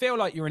 you feel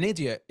like you're an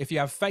idiot if you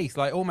have faith.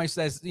 Like, almost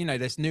there's, you know,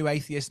 this new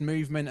atheist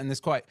movement, and there's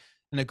quite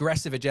an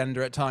aggressive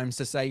agenda at times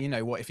to say, you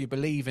know, what if you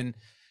believe in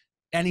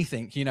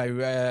anything, you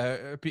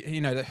know,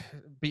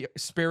 be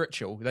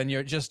spiritual, then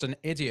you're just an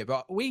idiot.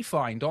 But we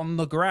find on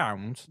the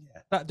ground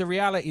that the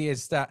reality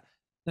is that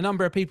the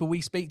number of people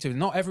we speak to,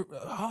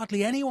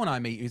 hardly anyone I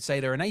meet who'd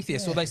say they're an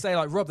atheist, or they say,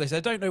 like Rob, they say,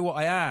 I don't know what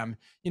I am,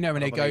 you know,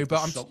 and they go,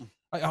 but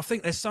I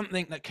think there's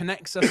something that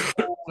connects us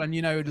all, and,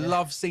 you know,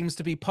 love seems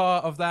to be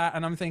part of that.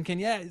 And I'm thinking,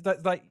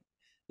 that, like,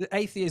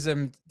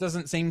 atheism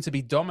doesn't seem to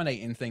be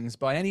dominating things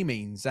by any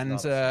means.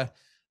 And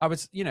I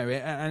was, you know,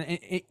 and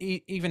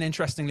even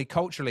interestingly,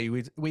 culturally,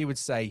 we would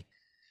say,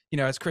 you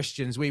know, as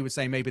Christians, we would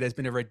say maybe there's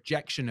been a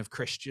rejection of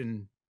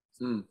Christian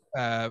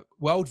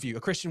worldview, a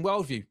Christian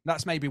worldview.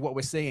 That's maybe what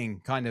we're seeing,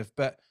 kind of.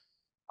 But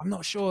I'm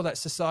not sure that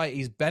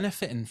society's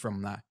benefiting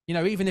from that. You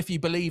know, even if you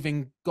believe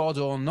in God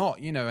or not,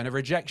 you know, and a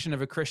rejection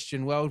of a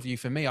Christian worldview,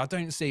 for me, I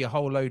don't see a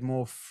whole load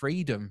more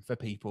freedom for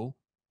people.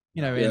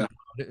 You know,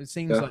 it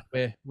seems like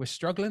we're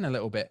struggling a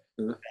little bit.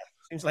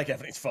 Seems like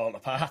everything's falling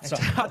apart. So.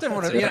 I don't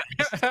want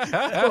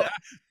to.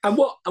 And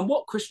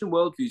what Christian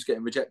worldview is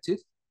getting rejected?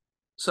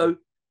 So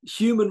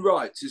human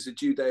rights is a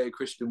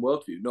Judeo-Christian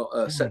worldview, not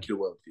a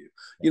secular worldview.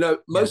 You know,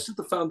 most of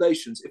the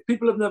foundations. If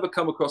people have never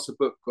come across a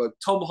book, like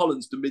Tom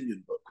Holland's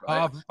Dominion book,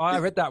 right? I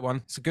read that one.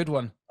 It's a good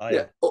one.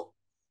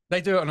 They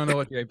do it on an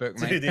audio book,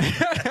 mate.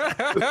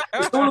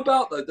 It's all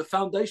about, though, the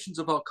foundations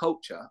of our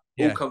culture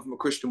all come from a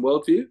Christian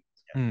worldview.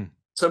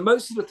 So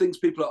most of the things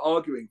people are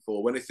arguing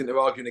for when they think they're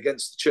arguing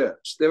against the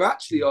church, they're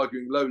actually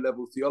arguing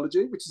low-level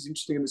theology, which is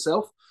interesting in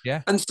itself.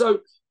 Yeah. And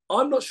so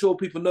I'm not sure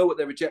people know what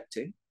they're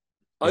rejecting.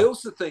 I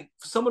also think,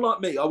 for someone like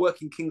me, I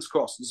work in King's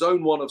Cross,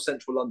 Zone 1 of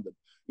central London.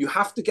 You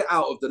have to get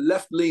out of the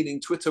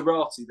left-leaning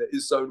Twitterati that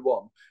is Zone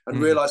 1 and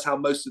realise how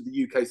most of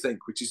the UK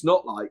think, which is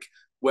not like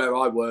where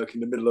I work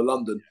in the middle of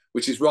London,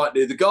 which is right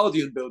near the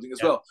Guardian building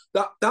as well.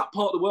 That part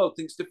of the world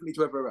thinks differently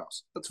to everywhere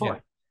else. That's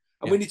fine.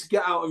 And we need to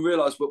get out and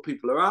realise what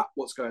people are at,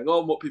 what's going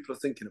on, what people are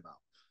thinking about.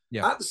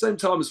 At the same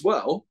time as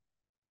well,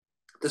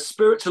 the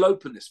spiritual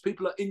openness.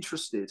 People are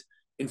interested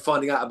in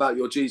finding out about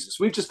your Jesus.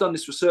 We've just done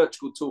this research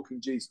called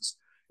Talking Jesus.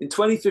 In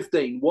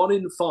 2015, 1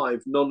 in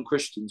 5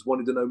 non-Christians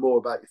wanted to know more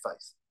about your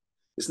faith.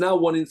 It's now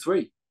 1 in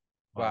 3.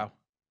 Wow.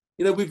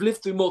 You know, we've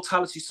lived through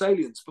mortality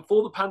salience.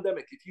 Before the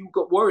pandemic, if you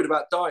got worried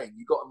about dying,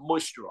 you got a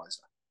moisturiser.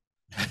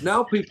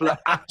 Now people are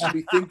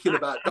actually thinking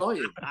about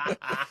dying.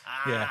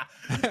 Yeah.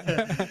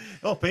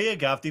 Up here,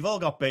 Gav, they've all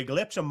got big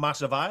lips and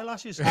massive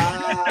eyelashes. We're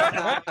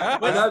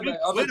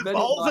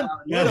evolving.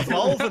 We're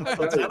evolving,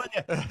 I'm telling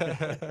you.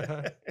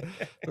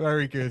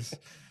 Very good.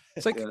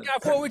 So,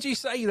 Gav, what would you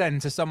say then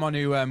to someone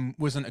who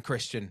wasn't a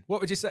Christian?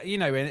 What would you say? You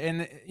know,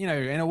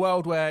 in a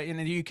world where in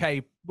the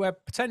UK where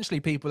potentially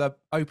people are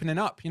opening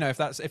up. You know, if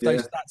those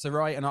stats are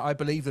right, and I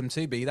believe them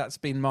to be, that's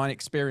been my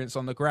experience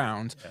on the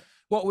ground. Yeah.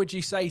 What would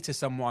you say to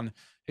someone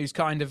who's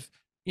kind of,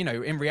 you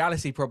know, in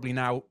reality probably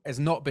now has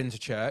not been to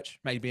church,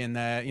 maybe in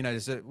their, you know,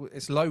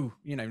 it's low,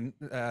 you know,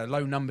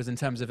 low numbers in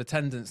terms of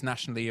attendance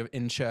nationally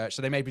in church.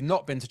 So they maybe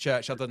not been to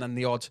church other than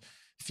the odd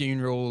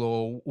funeral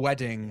or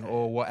wedding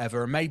or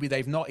whatever. And maybe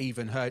they've not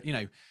even heard, you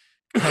know,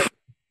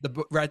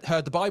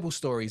 heard the Bible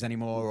stories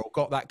anymore or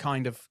got that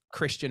kind of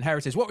Christian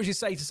heritage. What would you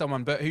say to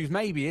someone but who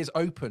maybe is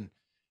open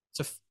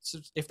to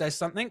if there's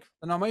something,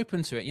 then I'm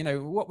open to it. You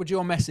know, what would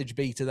your message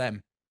be to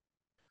them?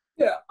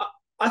 Yeah,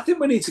 I think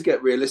we need to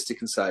get realistic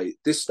and say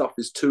this stuff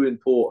is too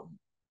important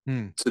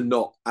to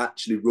not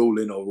actually rule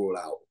in or rule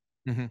out.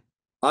 Mm-hmm.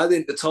 I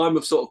think the time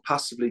of sort of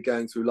passively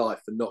going through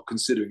life and not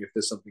considering if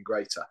there's something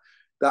greater,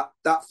 that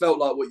felt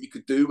like what you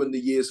could do when the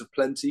years of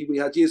plenty. We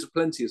had years of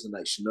plenty as a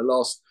nation.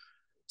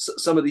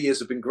 Some of the years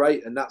have been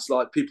great, and that's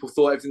like people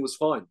thought everything was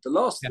fine. The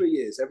last 3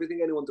 years,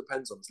 everything anyone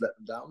depends on has let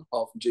them down,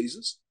 apart from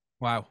Jesus.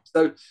 Wow.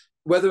 So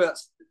whether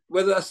that's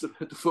the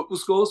football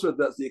scores, whether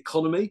that's the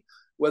economy,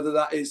 whether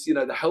that is, you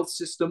know, the health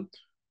system,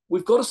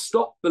 we've got to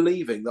stop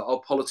believing that our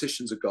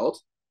politicians are God.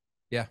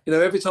 Yeah. You know,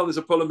 every time there's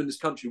a problem in this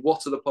country,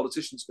 what are the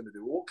politicians going to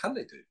do? What can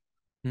they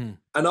do?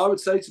 And I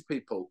would say to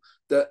people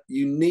that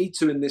you need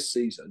to, in this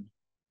season,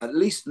 at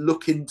least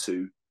look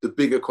into the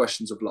bigger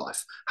questions of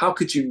life. How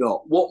could you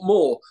not? What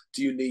more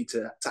do you need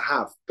to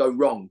have go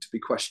wrong to be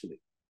questioning?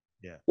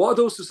 Yeah. What I'd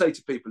also say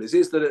to people is,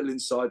 here's the little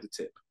insider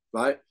tip,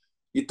 right?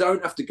 You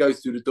don't have to go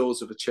through the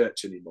doors of a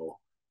church anymore.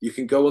 You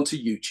can go onto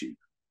YouTube.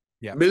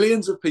 Yeah.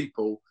 Millions of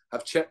people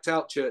have checked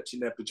out church in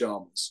their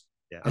pajamas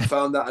and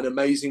found that an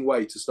amazing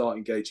way to start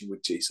engaging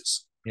with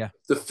Jesus. Yeah.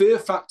 The fear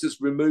factor's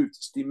removed,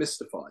 it's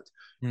demystified.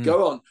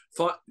 Go on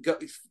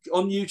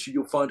YouTube,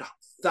 you'll find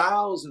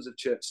thousands of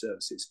church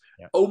services.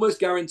 Almost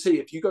guarantee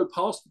if you go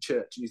past the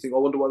church and you think, I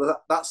wonder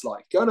what that's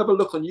like, go and have a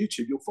look on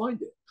YouTube, you'll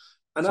find it.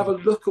 And have a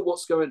look at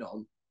what's going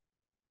on,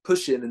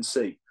 push in and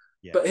see.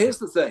 But here's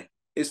the thing,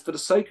 is for the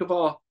sake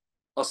of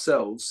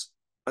ourselves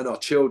and our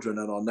children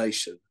and our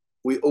nation,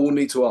 we all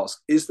need to ask,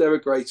 is there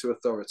a greater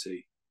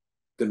authority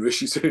than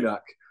Rishi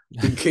Sunak,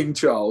 than King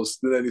Charles,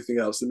 than anything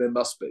else? And there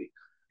must be.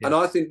 And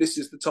I think this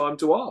is the time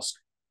to ask.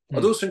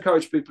 I'd also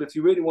encourage people, if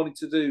you really wanted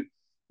to do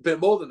a bit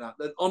more than that,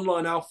 then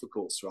online alpha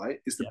course, right,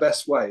 is the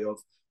best way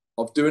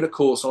of doing a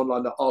course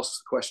online that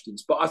asks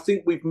questions. But I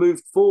think we've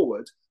moved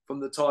forward from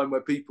the time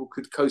where people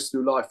could coast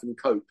through life and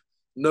cope.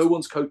 No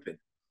one's coping.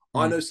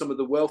 I know some of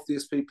the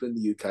wealthiest people in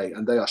the UK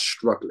and they are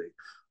struggling.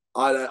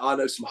 I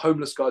know some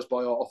homeless guys by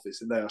our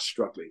office and they are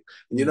struggling.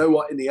 And you know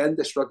what? In the end,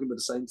 they're struggling with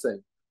the same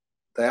thing.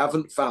 They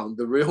haven't found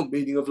the real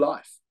meaning of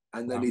life.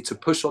 And they need to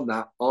push on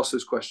that, ask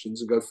those questions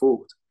and go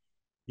forward.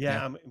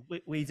 Yeah, I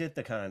mean, we did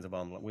the kind of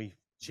online, we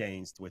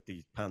changed with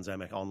the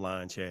pandemic,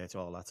 online church,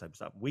 all that type of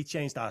stuff. We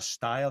changed our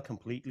style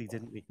completely,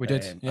 didn't we? We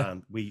did,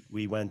 And we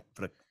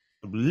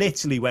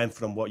literally went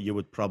from what you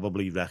would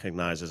probably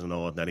recognize as an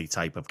ordinary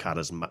type of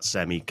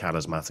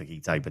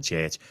semi-charismatic type of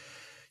church,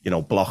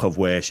 block of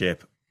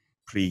worship,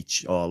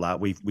 preach, all that.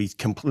 We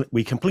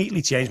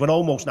completely changed. We're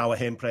almost now a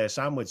hymn prayer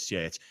sandwich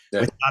church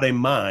with that in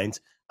mind.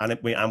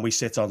 And we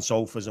sit on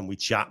sofas and we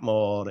chat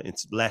more.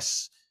 It's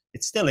less.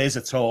 It still is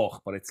a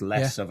talk, but it's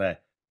less of a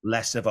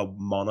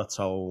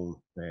monotone.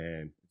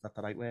 Is that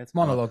the right word?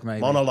 Monologue, maybe.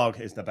 Monologue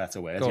is the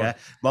better word.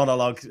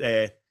 Monologue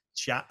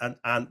chat,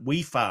 and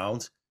we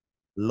found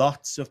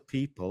lots of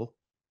people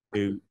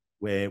who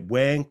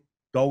weren't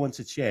going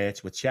to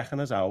church were checking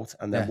us out,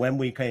 and then when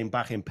we came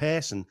back in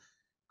person,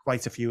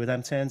 quite a few of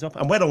them turned up,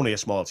 and we're only a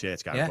small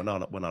church, guys. We're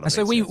not. And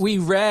so we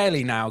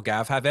rarely now,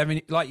 Gav, have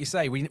any, like you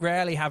say, we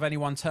rarely have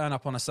anyone turn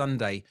up on a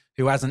Sunday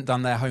who hasn't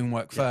done their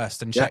homework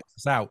first and checked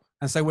us out.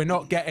 And so we're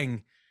not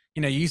getting,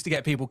 you used to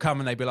get people come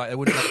and they'd be like, they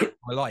wouldn't know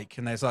what I like,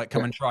 and there's like,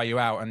 come and try you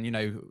out,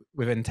 and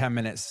within 10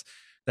 minutes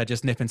they're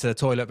just nipping to the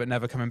toilet but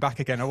never coming back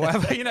again or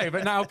whatever,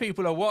 But now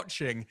people are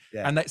watching,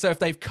 and so if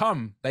they've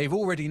come, they've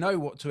already know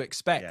what to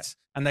expect,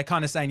 and they're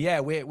kind of saying,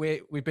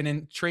 we've been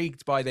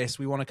intrigued by this,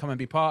 we want to come and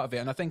be part of it.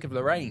 And I think of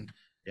Lorraine,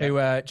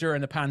 who during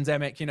the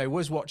pandemic,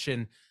 was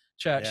watching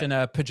church in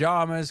her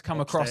pajamas,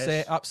 come across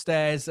it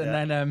upstairs,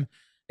 and then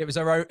it was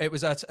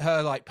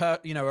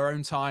her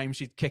own time.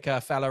 She'd kick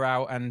her fella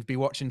out and be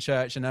watching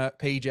church in her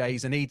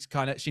PJs,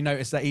 and she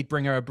noticed that he'd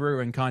bring her a brew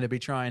and kind of be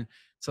trying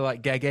to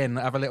like geg in,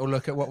 have a little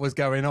look at what was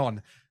going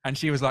on. And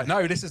she was like,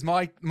 no, this is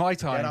my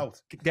time.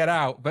 Get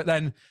out. But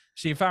then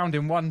she found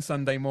him one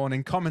Sunday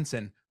morning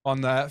commenting on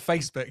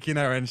Facebook,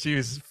 and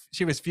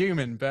she was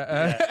fuming.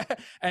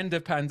 But end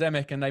of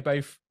pandemic, and they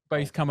both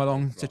come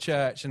along to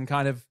church and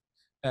kind of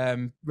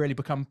really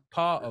become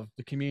part of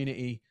the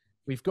community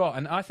we've got.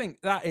 And I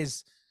think that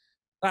is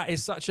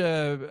such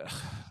a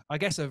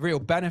real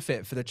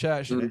benefit for the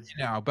church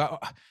now. But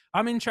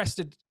I'm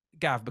interested,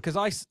 Gav, because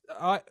I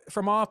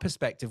from our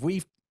perspective,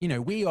 we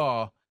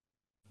are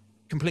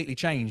completely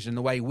changed in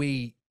the way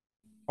we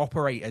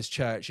operate as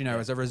church,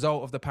 as a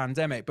result of the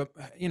pandemic. But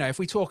if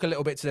we talk a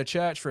little bit to the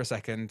church for a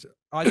second,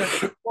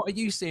 what are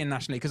you seeing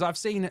nationally? Because I've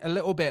seen a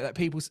little bit that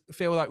people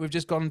feel like we've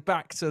just gone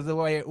back to the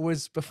way it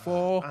was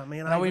before.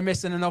 Are we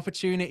missing an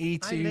opportunity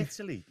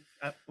to?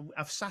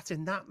 I've sat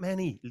in that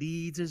many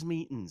leaders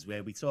meetings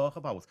where we talk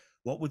about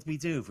what would we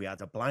do if we had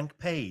a blank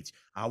page,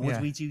 how would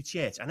we do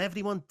church, and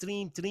everyone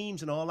dreamed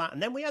dreams and all that,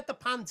 and then we had the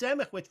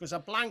pandemic, which was a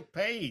blank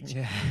page,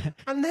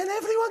 and then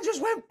everyone just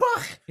went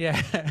back.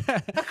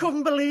 I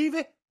couldn't believe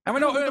it. And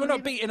we're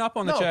not beating up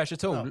on the church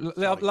at all.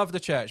 Love the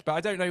church, but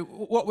I don't know,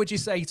 what would you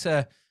say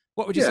to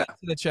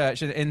the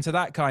church into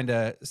that kind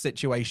of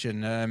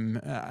situation?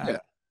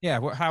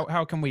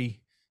 How can we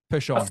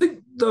push on? I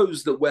think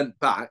those that went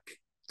back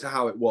to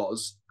how it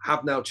was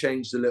have now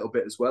changed a little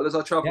bit as well. As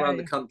I travel around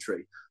the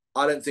country,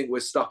 I don't think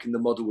we're stuck in the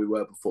model we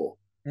were before.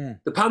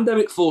 The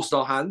pandemic forced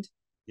our hand.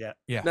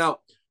 Now,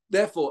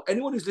 therefore,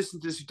 anyone who's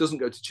listening to this who doesn't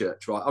go to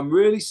church, right, I'm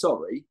really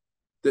sorry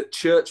that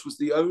church was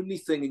the only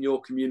thing in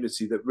your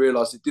community that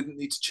realised it didn't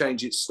need to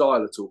change its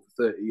style at all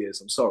for 30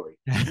 years. I'm sorry.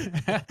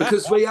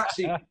 Because we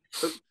actually...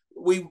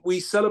 We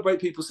celebrate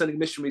people sending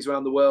missionaries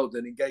around the world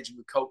and engaging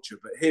with culture,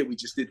 but here we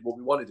just did what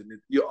we wanted,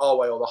 our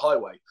way or the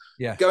highway.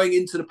 Going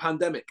into the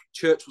pandemic,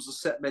 church was a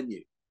set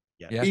menu.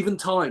 Even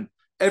time.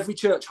 Every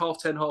church,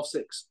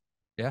 10:30,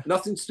 6:30.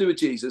 Nothing to do with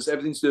Jesus,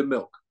 everything to do with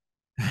milk.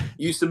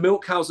 You used to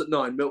milk cows at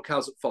 9, milk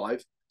cows at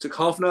 5. Took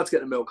half an hour to get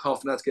the milk,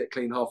 half an hour to get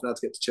clean, half an hour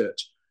to get to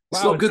church.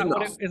 It's not good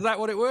enough. Is that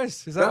what it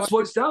was? That's what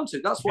it's down to.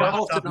 That's why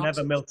I've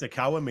never milked a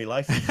cow in my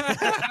life.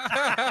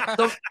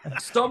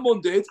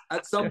 Someone did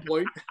at some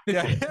point.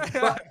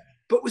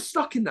 But we're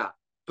stuck in that.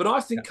 But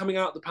I think coming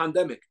out of the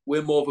pandemic,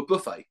 we're more of a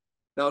buffet.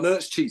 Now, I know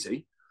it's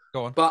cheesy,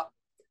 but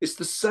it's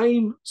the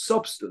same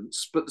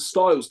substance, but the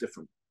style's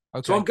different.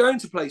 Okay. So I'm going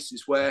to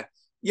places where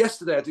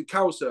yesterday I did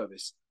carol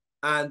service,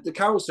 and the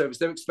carol service,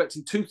 they're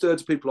expecting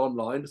 2/3 of people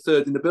online,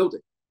 1/3 in the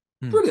building.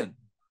 Brilliant.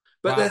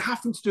 But they're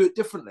having to do it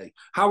differently.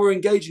 How we're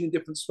engaging in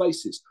different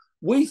spaces.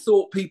 We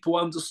thought people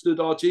understood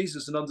our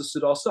Jesus and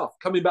understood our stuff.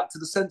 Coming back to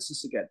the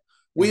census again,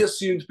 we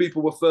assumed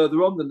people were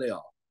further on than they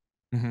are.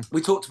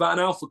 We talked about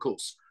an alpha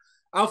course.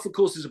 Alpha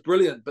courses are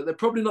brilliant, but they're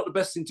probably not the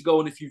best thing to go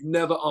on if you've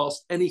never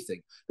asked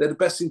anything. They're the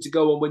best thing to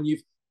go on when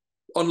you've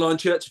online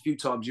church a few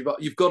times.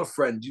 You've got a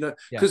friend,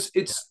 because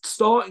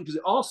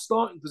our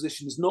starting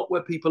position is not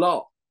where people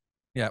are.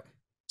 Yeah.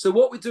 So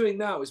what we're doing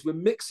now is we're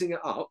mixing it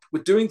up.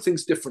 We're doing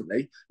things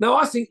differently. Now,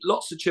 I think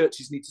lots of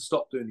churches need to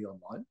stop doing the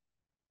online.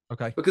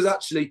 Okay. Because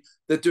actually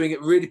they're doing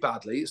it really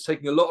badly. It's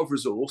taking a lot of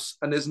resource,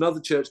 and there's another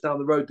church down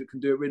the road that can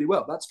do it really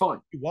well. That's fine.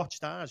 You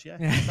watched ours, yeah.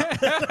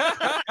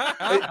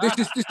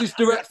 This is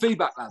direct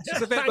feedback, lads.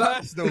 It's a bit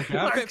personal.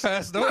 A bit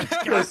personal.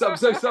 Yes, I'm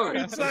so sorry.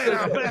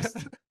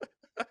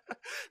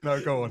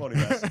 No, go on.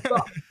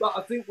 But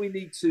I think we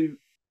need to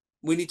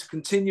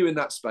continue in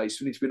that space.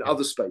 We need to be in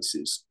other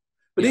spaces.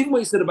 But even what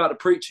you said about the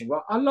preaching,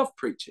 well, I love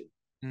preaching.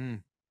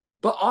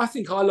 But I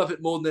think I love it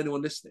more than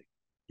anyone listening.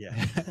 Yeah.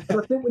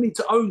 And I think we need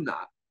to own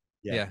that.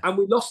 Yeah. And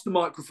we lost the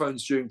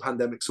microphones during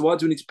pandemic, so why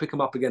do we need to pick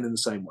them up again in the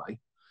same way?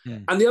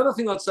 And the other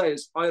thing I'd say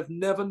is I have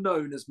never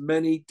known as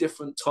many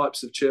different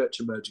types of church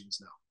emergings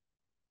now.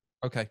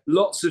 Okay.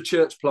 Lots of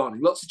church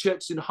planting, lots of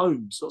churches in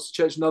homes, lots of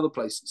churches in other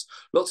places,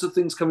 lots of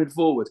things coming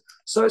forward.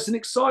 So it's an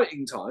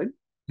exciting time,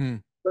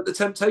 but the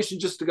temptation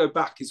just to go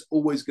back is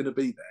always going to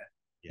be there.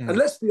 Yeah. And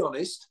let's be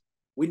honest,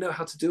 we know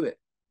how to do it.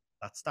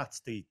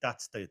 That's the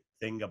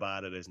thing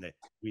about it, isn't it?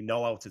 We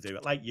know how to do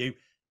it. Like you,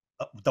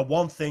 the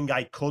one thing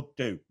I could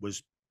do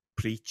was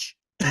preach.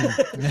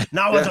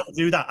 Now I don't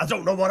do that. I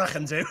don't know what I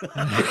can do.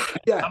 I'm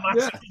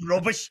actually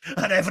rubbish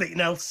at everything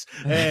else.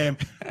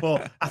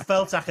 But I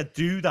felt I could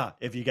do that,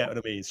 if you get what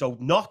I mean. So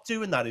not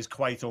doing that is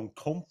quite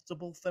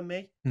uncomfortable for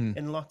me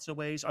in lots of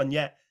ways. And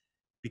yet,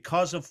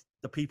 because of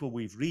the people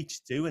we've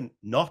reached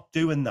not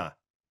doing that,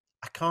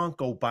 I can't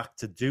go back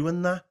to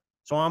doing that.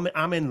 So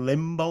I'm in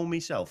limbo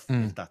myself,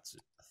 if that's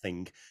a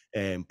thing.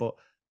 But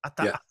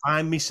I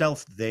find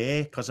myself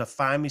there because I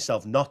find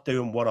myself not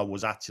doing what I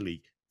was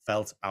actually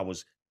felt I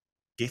was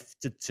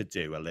gifted to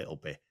do a little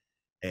bit,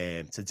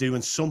 to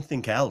doing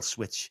something else,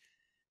 which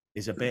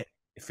is a bit,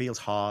 it feels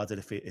harder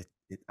if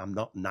I'm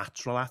not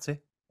natural at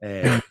it.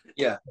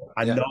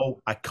 I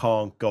know I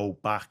can't go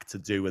back to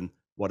doing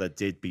what I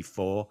did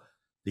before,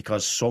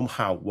 because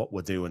somehow what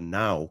we're doing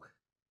now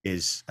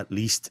is at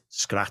least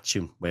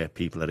scratching where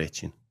people are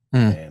itching.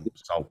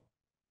 So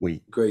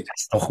we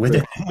stuck with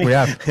it. We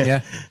have,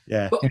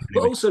 yeah. But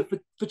also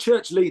for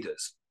church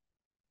leaders,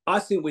 I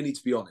think we need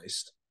to be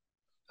honest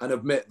and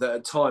admit that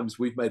at times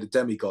we've made a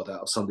demigod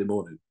out of Sunday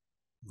morning.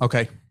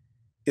 Okay.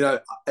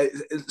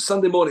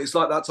 Sunday morning, it's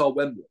like that's our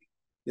Wembley.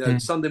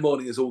 Sunday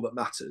morning is all that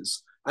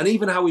matters. And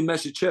even how we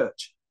measure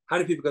church, how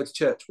many people go to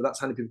church? Well, that's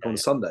how many people come on a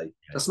Sunday.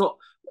 That's not,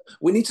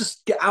 we need to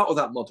get out of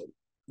that model.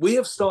 We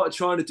have started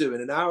trying to do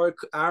in an hour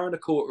and a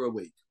quarter a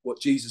week what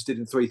Jesus did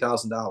in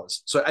 3,000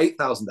 hours. So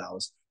 8,000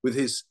 hours with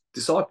his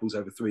disciples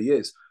over 3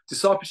 years.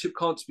 Discipleship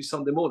can't just be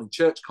Sunday morning.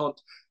 Church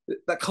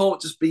that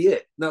can't just be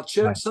it. Now,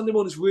 Sunday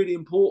morning is really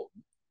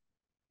important,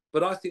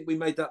 but I think we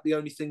made that the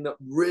only thing that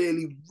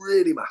really,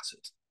 really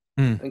mattered.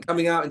 And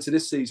coming out into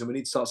this season, we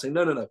need to start saying,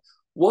 no.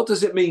 What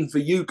does it mean for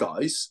you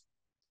guys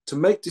to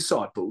make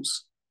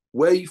disciples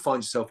where you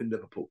find yourself in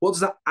Liverpool? What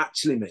does that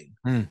actually mean?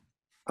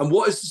 And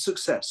what is the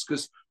success?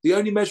 Because the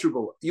only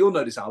measurable, you'll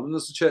know this, Alan,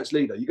 as a church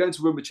leader, you go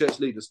into a room with church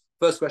leaders,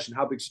 first question,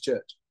 how big's your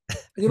church?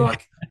 And you're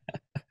like,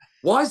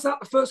 why is that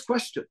the first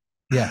question?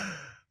 Yeah.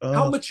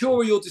 How mature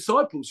are your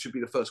disciples should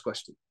be the first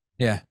question.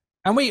 Yeah.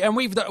 And we've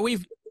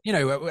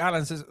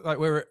Alan says, like,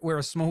 we're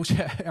a small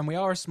church, and we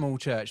are a small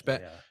church,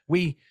 but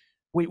we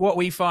what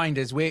we find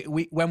is we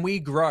when we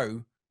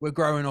grow, we're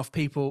growing off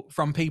people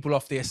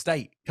off the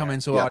estate coming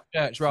to our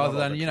church, rather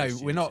than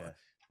we're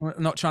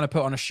not trying to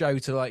put on a show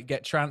to like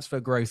get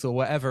transfer growth or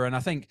whatever. And I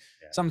think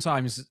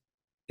sometimes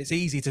it's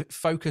easy to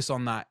focus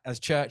on that as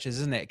churches,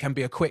 isn't it? It can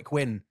be a quick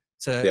win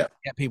to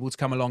get people to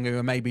come along who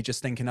are maybe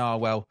just thinking, oh,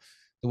 well,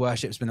 the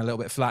worship's been a little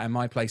bit flat in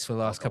my place for the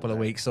last couple of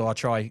weeks, so I'll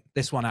try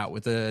this one out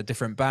with a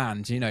different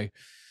band,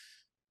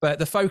 But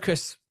the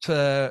focus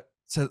to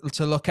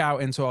look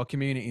out into our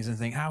communities and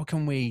think, how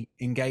can we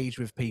engage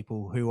with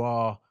people who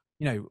are,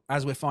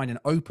 as we're finding,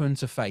 open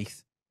to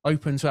faith,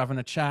 open to having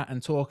a chat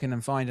and talking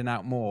and finding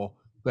out more.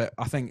 But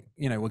I think,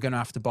 we're going to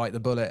have to bite the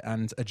bullet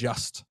and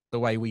adjust the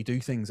way we do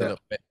things a little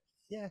bit.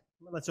 Yeah,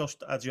 well,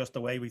 adjust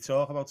the way we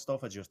talk about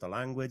stuff, adjust the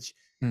language.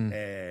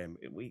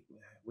 We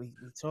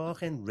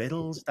talk in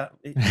riddles that,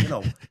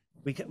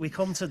 we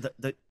come to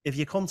the if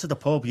you come to the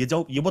pub,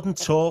 you wouldn't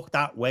talk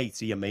that way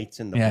to your mates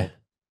in the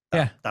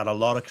pub. That a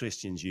lot of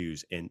Christians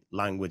use in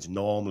language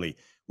normally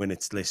when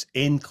it's this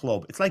in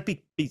club.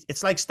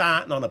 It's like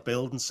starting on a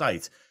building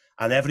site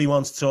And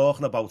everyone's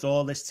talking about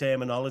all this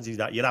terminology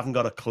that you haven't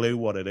got a clue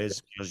what it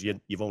is because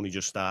you've only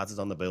just started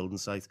on the building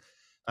site.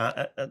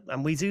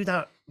 And we do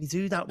that. We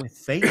do that with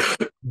faith.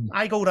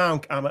 I go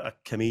down. I'm a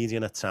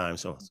comedian at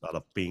times, so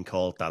I've been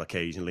called that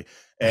occasionally.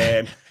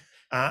 And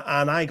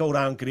I go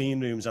down green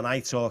rooms and I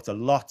talk to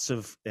lots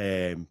of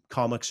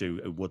comics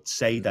who would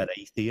say they're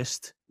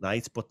atheist,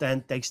 right? But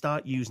then they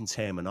start using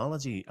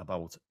terminology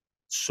about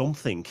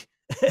something,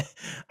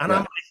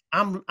 and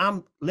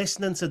I'm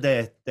listening to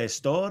their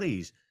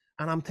stories,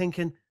 and I'm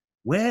thinking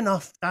we're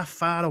not that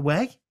far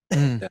away.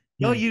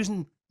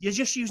 You're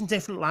just using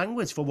different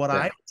language for what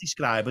I would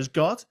describe as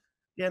God,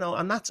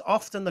 and that's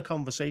often the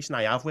conversation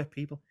I have with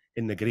people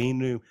in the green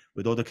room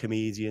with other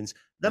comedians.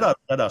 There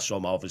are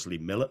some obviously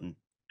militant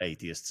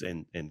atheists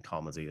in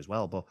comedy as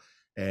well, but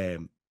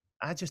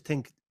I just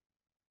think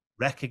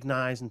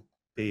recognizing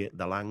the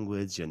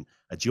language and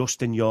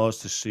adjusting yours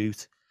to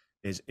suit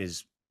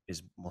is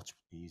much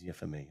easier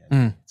for me.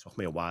 It took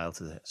me a while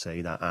to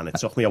say that, and it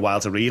took me a while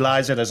to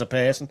realize it as a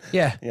person.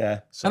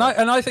 So.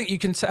 And I think you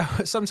can tell,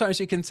 sometimes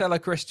you can tell a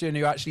Christian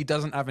who actually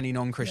doesn't have any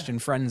non-Christian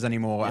friends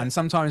anymore. And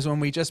sometimes when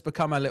we just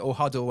become a little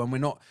huddle and we're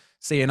not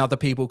seeing other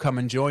people come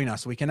and join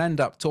us, we can end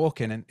up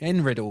talking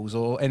in riddles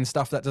or in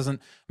stuff that doesn't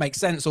make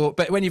sense.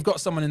 But when you've got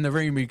someone in the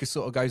room who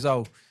sort of goes,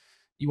 "Oh,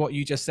 what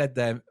you just said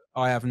there,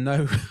 I have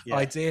no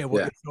idea what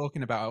you're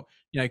talking about.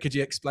 Could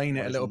you explain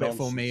it a little bit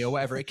for me or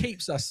whatever?" It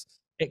keeps us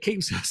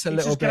a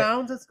little bit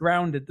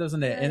grounded,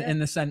 doesn't it? In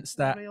the sense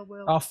that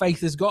our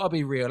faith has got to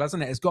be real,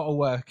 hasn't it? It's got to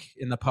work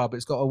in the pub.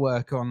 It's got to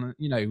work on,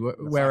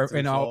 where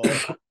in our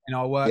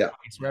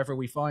workplace, wherever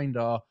we find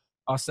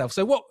ourselves.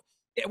 So what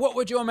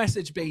would your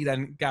message be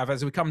then, Gav,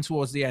 as we come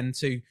towards the end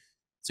to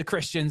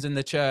Christians in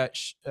the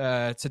church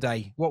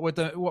today? What would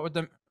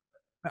the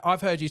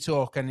I've heard you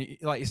talk, and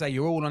like you say,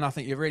 you're all or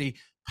nothing. You're really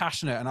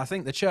passionate, and I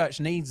think the church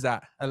needs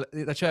that.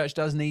 The church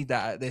does need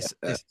that at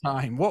this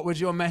time. What would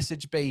your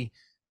message be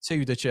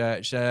to the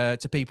church,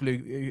 to people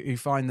who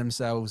find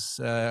themselves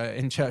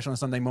in church on a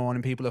Sunday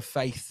morning, people of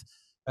faith,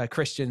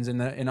 Christians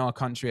in our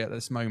country at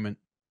this moment?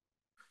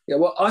 Yeah,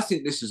 well, I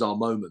think this is our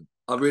moment.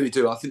 I really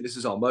do. I think this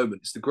is our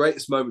moment. It's the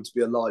greatest moment to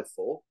be alive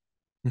for.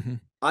 Mm-hmm.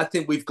 I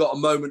think we've got a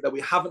moment that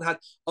we haven't had.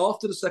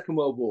 After the Second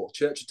World War,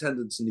 church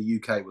attendance in the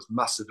UK was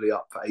massively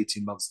up for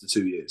 18 months to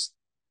 2 years.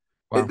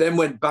 Wow. It then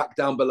went back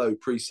down below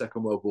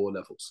pre-Second World War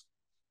levels.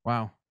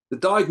 Wow. The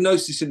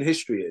diagnosis in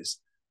history is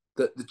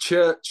that the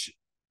church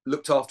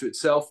looked after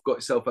itself, got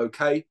itself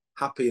okay,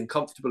 happy and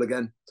comfortable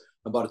again.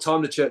 And by the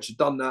time the church had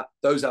done that,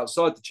 those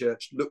outside the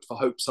church looked for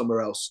hope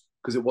somewhere else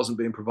because it wasn't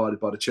being provided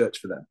by the church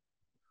for them.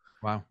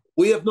 Wow.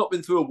 We have not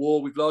been through a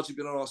war. We've largely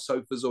been on our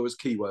sofas or as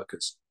key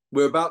workers.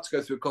 We're about to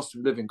go through a cost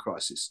of living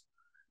crisis.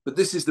 But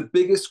this is the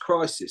biggest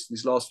crisis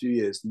these last few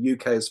years the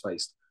UK has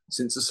faced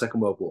since the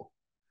Second World War.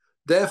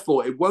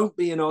 Therefore, it won't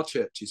be in our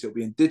churches. It'll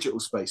be in digital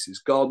spaces,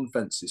 garden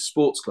fences,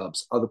 sports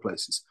clubs, other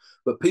places.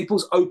 But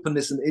people's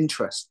openness and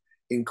interest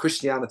in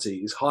Christianity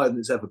is higher than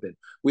it's ever been.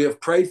 We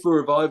have prayed for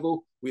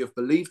revival. We have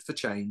believed for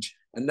change.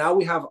 And now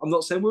we have, I'm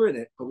not saying we're in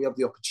it, but we have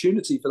the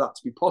opportunity for that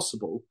to be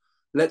possible.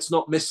 Let's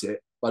not miss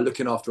it by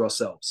looking after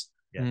ourselves.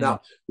 Yeah.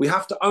 Now, we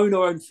have to own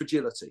our own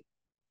fragility.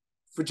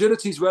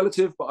 Fragility is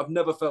relative, but I've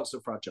never felt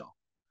so fragile.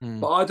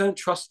 But I don't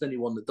trust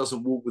anyone that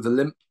doesn't walk with a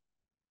limp.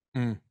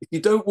 If you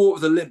don't walk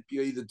with a limp,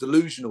 you're either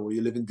delusional or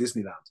you live in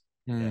Disneyland.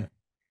 Yeah.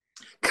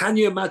 Can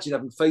you imagine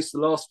having faced the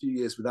last few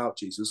years without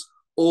Jesus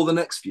or the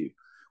next few?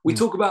 We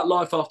talk about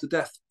life after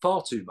death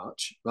far too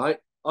much, right?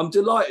 I'm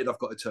delighted I've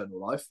got eternal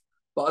life,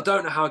 but I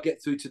don't know how I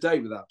get through today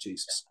without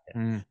Jesus.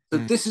 So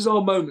this is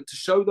our moment to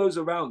show those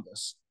around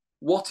us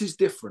what is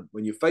different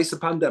when you face a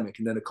pandemic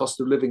and then a cost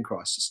of living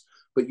crisis,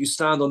 but you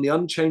stand on the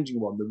unchanging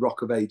one, the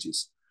rock of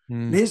ages.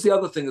 And here's the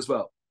other thing as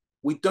well.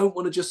 We don't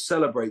want to just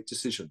celebrate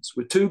decisions.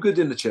 We're too good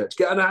in the church.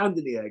 Get a hand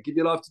in the air, give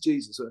your life to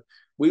Jesus.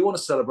 We want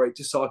to celebrate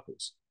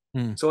disciples.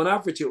 So on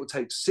average, it will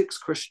take 6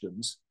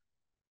 Christians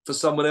for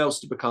someone else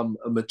to become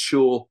a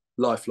mature,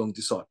 lifelong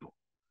disciple.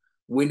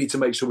 We need to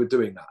make sure we're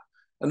doing that.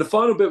 And the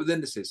final bit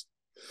within this is,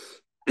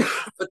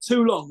 for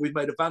too long, we've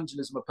made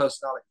evangelism a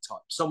personality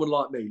type. Someone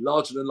like me,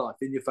 larger than life,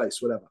 in your face,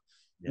 whatever.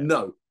 Yeah.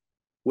 No,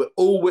 we're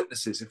all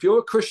witnesses. If you're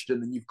a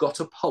Christian and you've got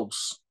a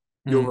pulse,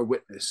 you're a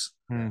witness.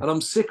 And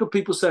I'm sick of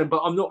people saying,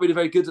 but I'm not really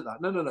very good at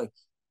that. No.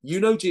 You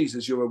know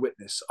Jesus, you're a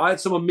witness. I had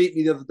someone meet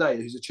me the other day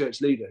who's a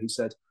church leader who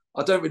said,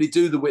 I don't really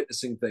do the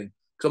witnessing thing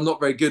because I'm not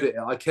very good at it.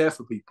 I care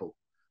for people.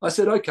 I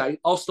said, okay,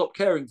 I'll stop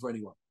caring for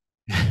anyone.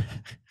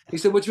 He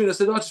said, what do you mean? I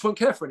said, I just won't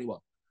care for anyone.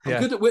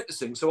 I'm good at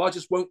witnessing, so I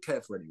just won't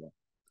care for anyone.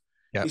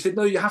 He said,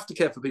 no, you have to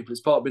care for people.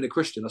 It's part of being a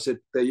Christian. I said,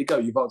 there you go.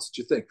 You've answered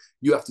your thing.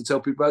 You have to tell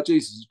people about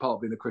Jesus. It's part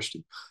of being a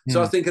Christian.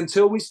 So I think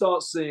until we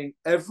start seeing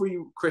every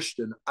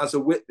Christian as a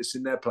witness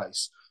in their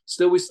place,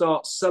 still we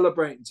start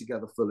celebrating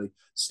together fully,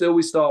 still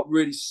we start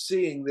really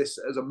seeing this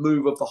as a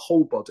move of the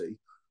whole body,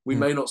 we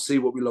may not see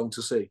what we long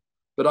to see.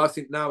 But I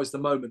think now is the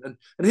moment. And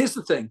here's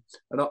the thing,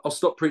 and I'll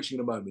stop preaching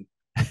in a moment.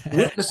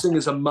 Witnessing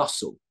is a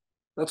muscle.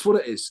 That's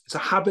what it is. It's a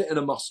habit and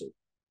a muscle.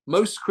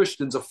 Most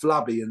Christians are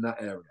flabby in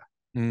that area.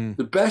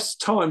 The best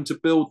time to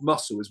build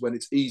muscle is when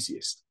it's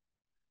easiest.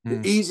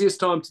 The easiest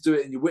time to do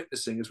it in your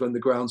witnessing is when the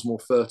ground's more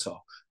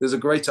fertile. There's a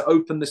greater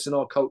openness in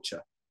our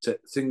culture to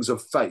things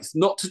of faith,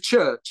 not to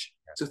church,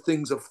 to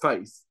things of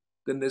faith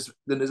than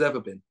there's ever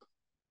been.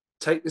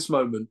 Take this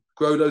moment,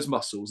 grow those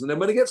muscles, and then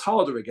when it gets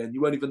harder again,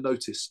 you won't even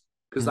notice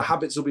because the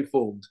habits will be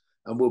formed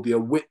and we'll be a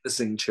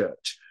witnessing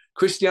church.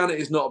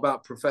 Christianity is not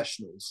about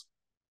professionals.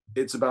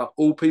 It's about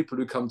all people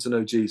who come to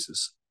know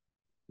Jesus,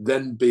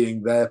 then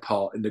being their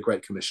part in the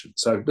Great Commission.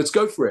 So let's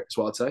go for it, is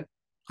what I'd say.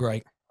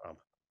 Great.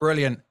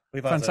 Brilliant.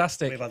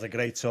 Fantastic. We've had a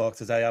great talk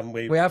today, haven't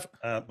we? We have.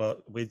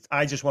 But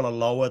I just want to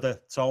lower the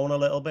tone a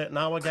little bit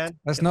now again.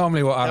 That's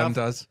normally what Alan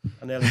does.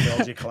 I nearly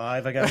called you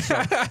Clive again.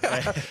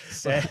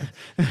 So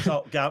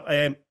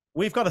Gav,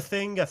 we've got a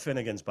thing at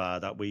Finnegan's Bar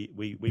that we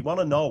want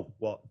to know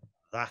what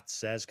that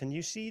says. Can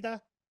you see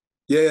that?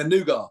 Yeah,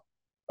 nougat.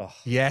 Oh.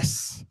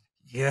 Yes.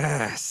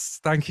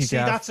 Thank you, Gav. See,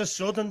 that's a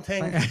sudden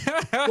thing.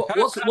 what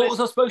was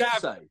I supposed to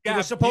say? You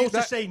were supposed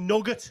to say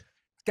nugget.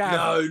 Gav.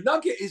 No,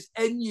 nugget is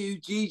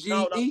N-U-G-G-E-T.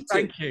 No,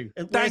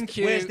 thank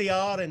you. Where's the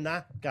R in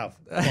that, Gav?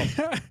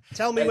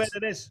 Tell me where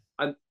it is.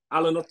 And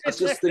Alan, I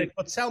just think.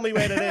 But tell me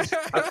where it is.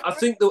 I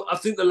think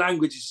the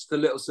language is just a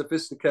little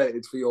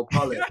sophisticated for your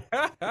palate.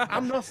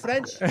 I'm not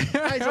French.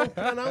 I don't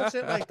pronounce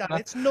it like that.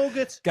 It's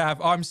nugget. Gav,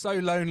 I'm so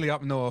lonely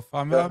up north.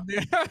 I'm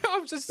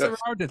just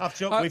surrounded.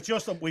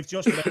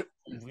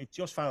 We've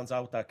just found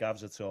out that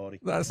Gav's a Tory.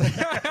 That's no.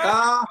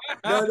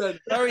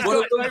 Very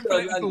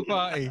political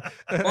party.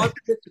 My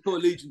political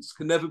allegiance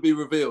can never be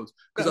revealed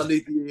because I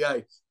lead the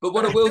EA. But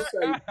what I will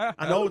say,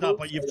 I know that,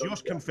 but you've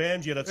just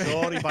confirmed you're a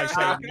Tory by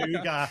saying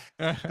nougat.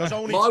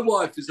 My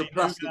wife is a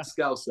plastic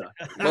scouser.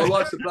 My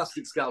wife's a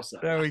plastic scouser.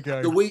 There we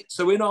go.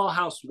 So in our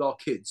house with our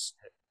kids,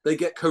 they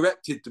get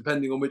corrected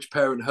depending on which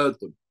parent heard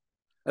them,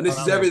 and this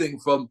is everything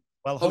from.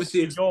 Well,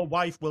 obviously, your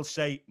wife will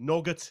say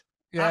nugget.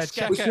 Yeah,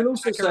 she'll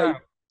also say.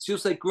 She'll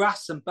say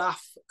grass and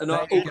bath and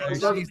all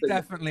kinds of She's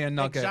definitely a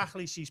nugget.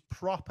 Exactly, she's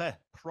proper.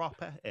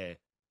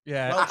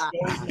 Yeah. Well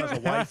spoken as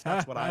a wife,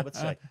 that's what I would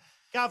say.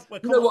 Gav,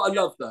 you know what I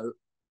love though?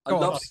 I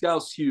love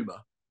Scouse humour.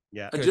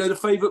 Yeah. And do you know the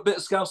favourite bit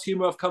of Scouse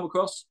humour I've come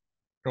across?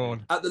 Go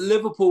on. At the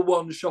Liverpool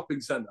One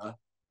shopping centre,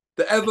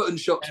 the Everton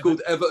shop's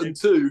called Everton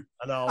 2.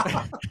 I know.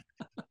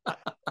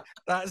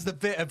 That's the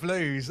bit of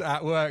blues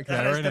at work there,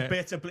 that is isn't the it?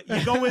 bit of blues.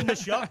 You go in the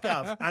shop,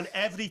 Gav, and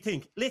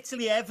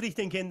literally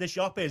everything in the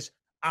shop is,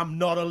 I'm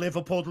not a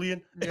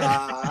Liverpudlian.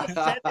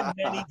 Said in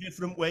many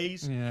different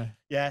ways.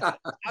 Yeah.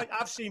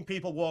 I've seen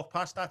people walk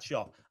past that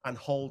shop and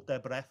hold their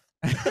breath.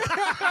 I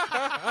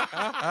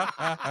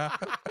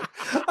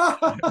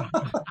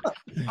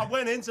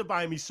went in to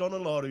buy my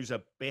son-in-law, who's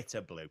a bit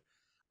of blue,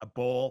 a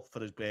ball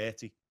for his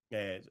birthday.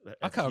 I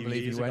can't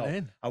believe you went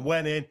in. I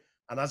went in,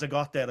 and as I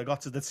got there, I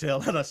got to the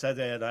till, and I said,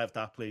 "I have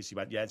that, please." She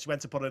went, "Yeah." And she went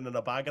to put it in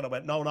a bag, and I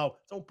went, "No,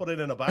 don't put it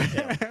in a bag.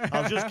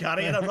 I'll just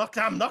carry it. I'm not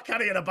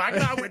carrying a bag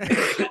now with me."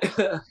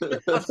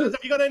 I said,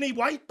 "Have you got any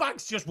white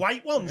bags? Just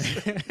white ones?"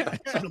 She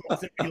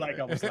looked at me like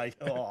I was like,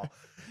 "Oh."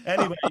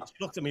 Anyway, she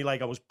looked at me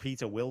like I was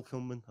Peter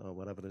Wilkelman or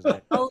whatever his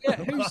name. Oh yeah,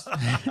 who's?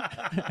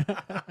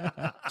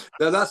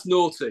 No, that's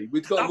naughty.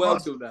 We've got well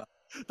till now.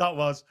 That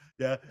was,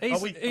 yeah.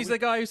 He's the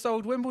guy who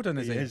sold Wimbledon,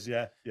 is he? He is,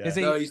 yeah. Is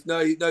he? No, he's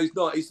not.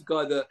 He's the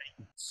guy that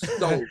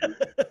stole.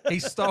 He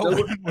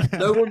stole.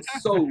 No one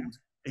sold.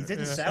 He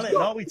didn't sell it.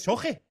 No, he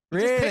took it. He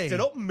just picked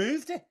it up and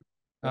moved it.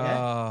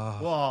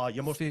 Yeah. Wow,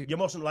 you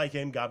mustn't like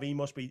him, Gav. He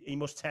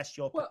must test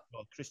your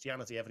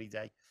Christianity every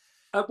day.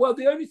 Well,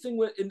 the only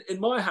thing in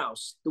my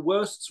house, the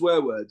worst swear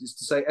word is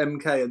to say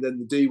MK and then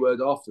the D word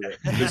after it.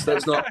 Because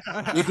that's not.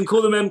 You can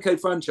call them MK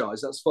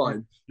franchise. That's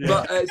fine. Yeah.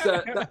 But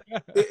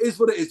it is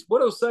what it is.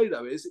 What I'll say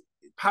though is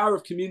power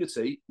of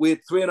community. We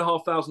had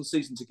 3,500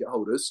 season ticket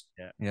holders.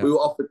 Yeah. We were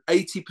offered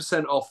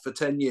 80% off for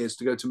 10 years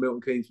to go to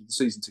Milton Keynes with the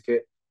season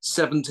ticket.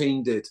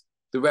 17 did.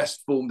 The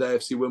rest formed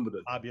AFC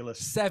Wimbledon. Fabulous.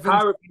 7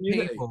 power of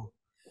community. People.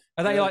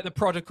 Are they like the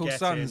prodigal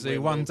sons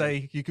who one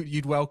day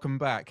you'd welcome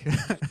back?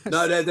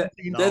 No, they're the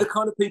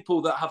kind of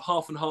people that have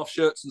half and half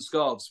shirts and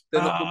scarves.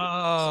 They're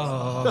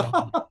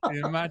not Can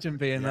you imagine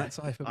being that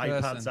type of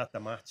person? iPads at the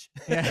match.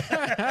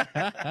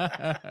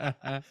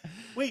 Yeah.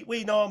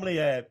 we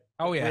normally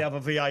we have a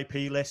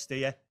VIP list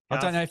here. I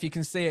don't know if you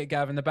can see it,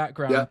 Gav, in the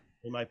background. Yeah.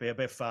 We might be a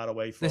bit far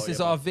away from this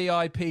is our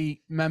VIP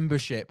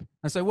membership.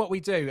 And so what we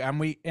do, and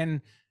we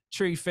in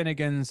true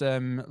Finnegan's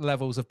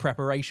levels of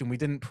preparation, we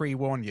didn't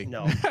pre-warn you.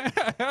 No.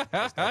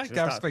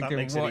 Gav's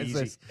thinking, what is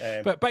this?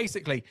 But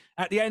basically,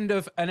 at the end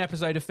of an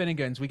episode of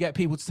Finnegan's, we get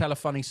people to tell a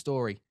funny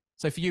story.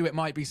 So for you, it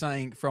might be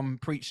something from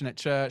preaching at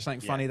church,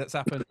 something funny that's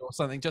happened, or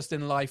something just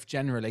in life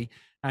generally.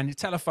 And you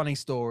tell a funny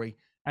story.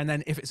 And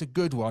then if it's a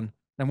good one,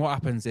 then what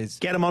happens is...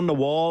 Get them on the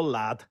wall,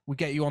 lad. We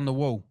get you on the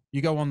wall.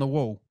 You go on the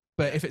wall.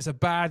 But if it's a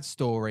bad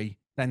story,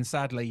 then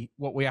sadly,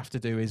 what we have to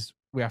do is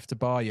we have to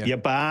bar you. You're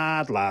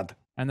bad, lad.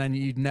 And then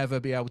you'd never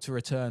be able to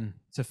return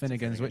to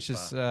Finnegan's, which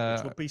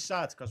would be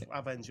sad because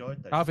I've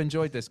enjoyed this. I've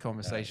enjoyed this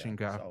conversation,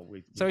 Gav.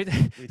 So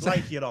we'd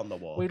like you on the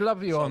wall. We'd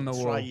love you on the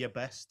wall. Try your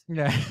best.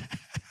 Yeah.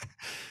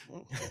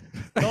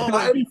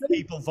 Normally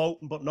people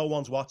voting, but no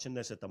one's watching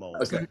this at the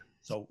moment. Okay.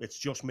 So it's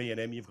just me and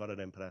him you've got to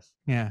impress.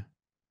 Yeah.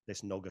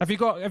 this nugget. Have you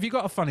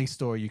got a funny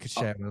story you could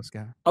share with us,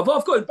 Gav? I've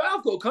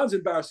got all kinds of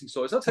embarrassing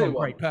stories. I'll tell you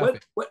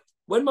what.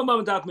 When my mum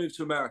and dad moved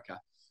to America,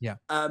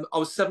 I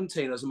was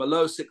 17. I was in my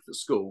lower sixth at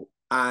school,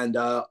 and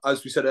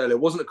as we said earlier, I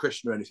wasn't a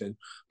Christian or anything.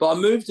 But I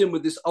moved in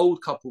with this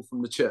old couple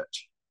from the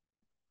church,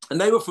 and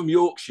they were from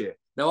Yorkshire.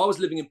 Now I was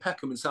living in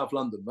Peckham in South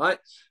London, right?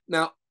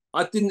 Now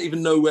I didn't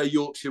even know where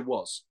Yorkshire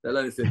was or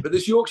anything. But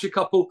this Yorkshire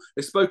couple,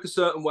 they spoke a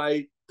certain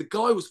way. The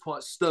guy was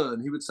quite stern.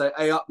 He would say,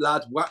 "Hey up,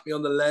 lad," whack me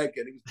on the leg,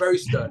 and he was very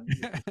stern.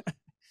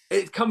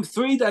 It'd come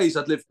 3 days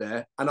I'd lived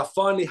there, and I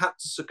finally had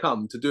to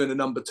succumb to doing a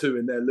number 2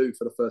 in their loo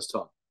for the first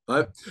time.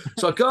 Right?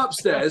 So I go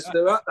upstairs,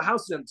 the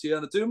house is empty,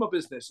 and I do my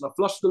business, and I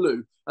flush the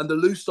loo, and the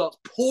loo starts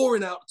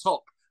pouring out the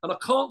top, and I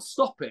can't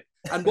stop it.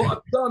 And what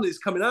I've done is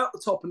coming out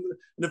the top, and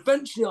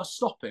eventually I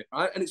stop it,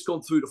 right? And it's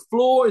gone through the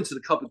floor, into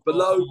the cupboard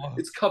below,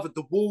 it's covered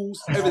the walls,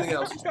 everything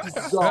else. It's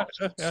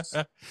disastrous.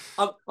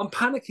 I'm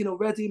panicking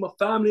already. My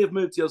family have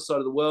moved to the other side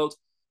of the world.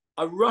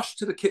 I rush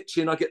to the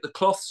kitchen. I get the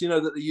cloths,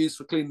 that they use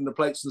for cleaning the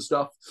plates and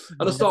stuff,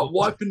 and I start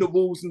wiping the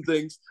walls and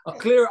things. I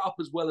clear it up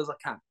as well as I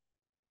can.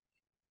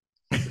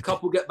 The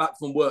couple get back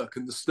from work,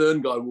 and the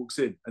stern guy walks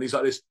in, and he's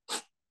like this.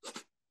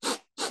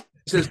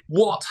 He says,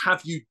 "What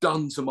have you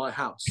done to my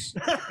house?"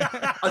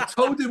 I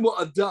told him what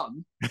I'd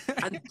done,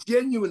 and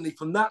genuinely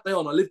from that day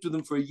on, I lived with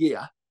them for a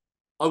year.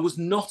 I was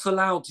not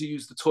allowed to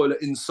use the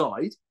toilet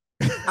inside.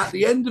 At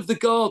the end of the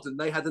garden,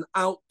 they had an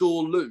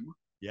outdoor loo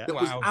that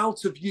was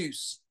out of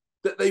use,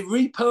 that they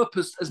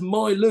repurposed as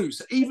my loo.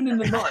 So even in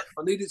the night, if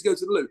I needed to go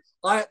to the loo,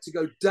 I had to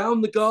go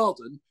down the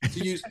garden to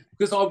use,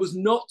 because I was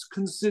not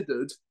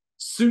considered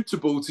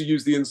suitable to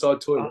use the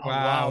inside toilet.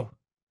 Wow.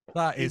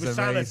 That is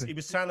amazing. He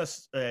was trying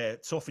to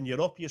toughen you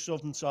up, you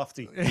southern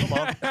softy. Come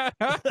on.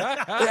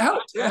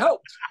 It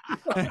helped.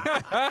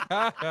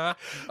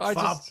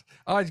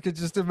 I could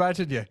just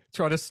imagine you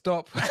trying to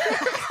stop.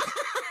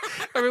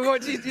 I mean,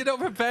 you're not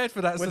prepared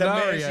for that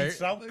scenario.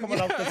 Coming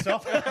off the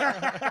top.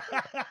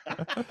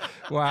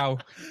 Wow.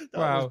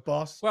 That was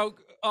boss. Well,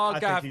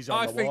 Gav,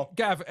 I think,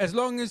 Gav, as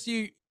long as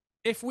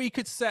if we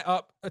could set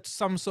up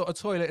some sort of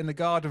toilet in the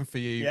garden for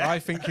you, I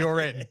think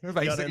you're in.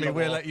 Basically,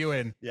 we'll let you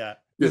in. Yeah.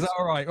 Is that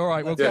all right? All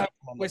right. Well, Gav,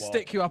 we'll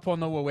stick you up on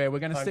the wall here. We're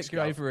going to stick you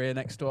over here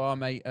next to our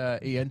mate,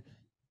 Ian.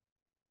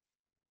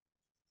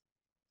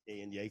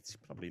 Ian Yates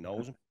probably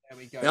knows him. There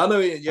we go. Yeah, I know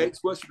Ian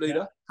Yates, worship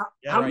leader.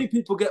 How many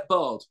people get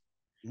barred?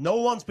 No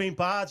one's been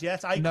barred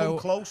yet. I come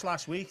close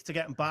last week to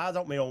getting barred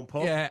out my own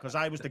pub because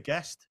I was the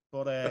guest.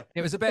 But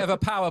it was a bit of a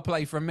power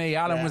play from me.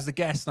 Alan was the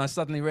guest, and I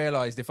suddenly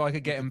realised if I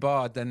could get him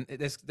barred, then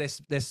this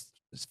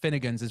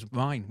Finnegan's is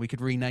mine. We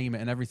could rename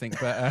it and everything,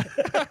 but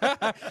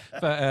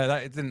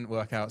that it didn't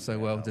work out so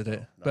well, did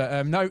it?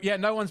 No. But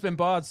no one's been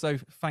barred, so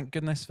thank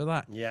goodness for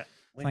that. Yeah,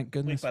 thank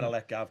goodness. We better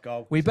let Gav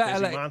go. We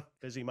better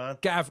busy man.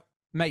 Gav,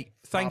 mate,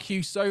 thank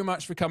you so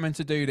much for coming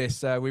to do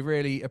this. We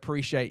really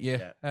appreciate you.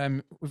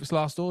 It's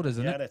last orders,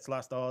 isn't it? Yeah, it's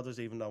last orders,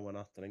 even though we're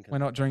not drinking. We're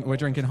not drinking. We're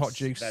drinking hot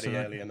juice. Very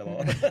early in the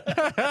morning.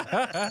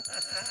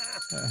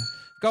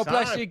 God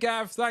bless you,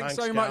 Gav. Thanks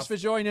so much for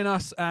joining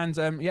us. And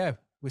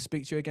we'll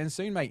speak to you again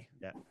soon, mate.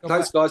 Yeah.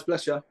 Thanks, guys. Bless you.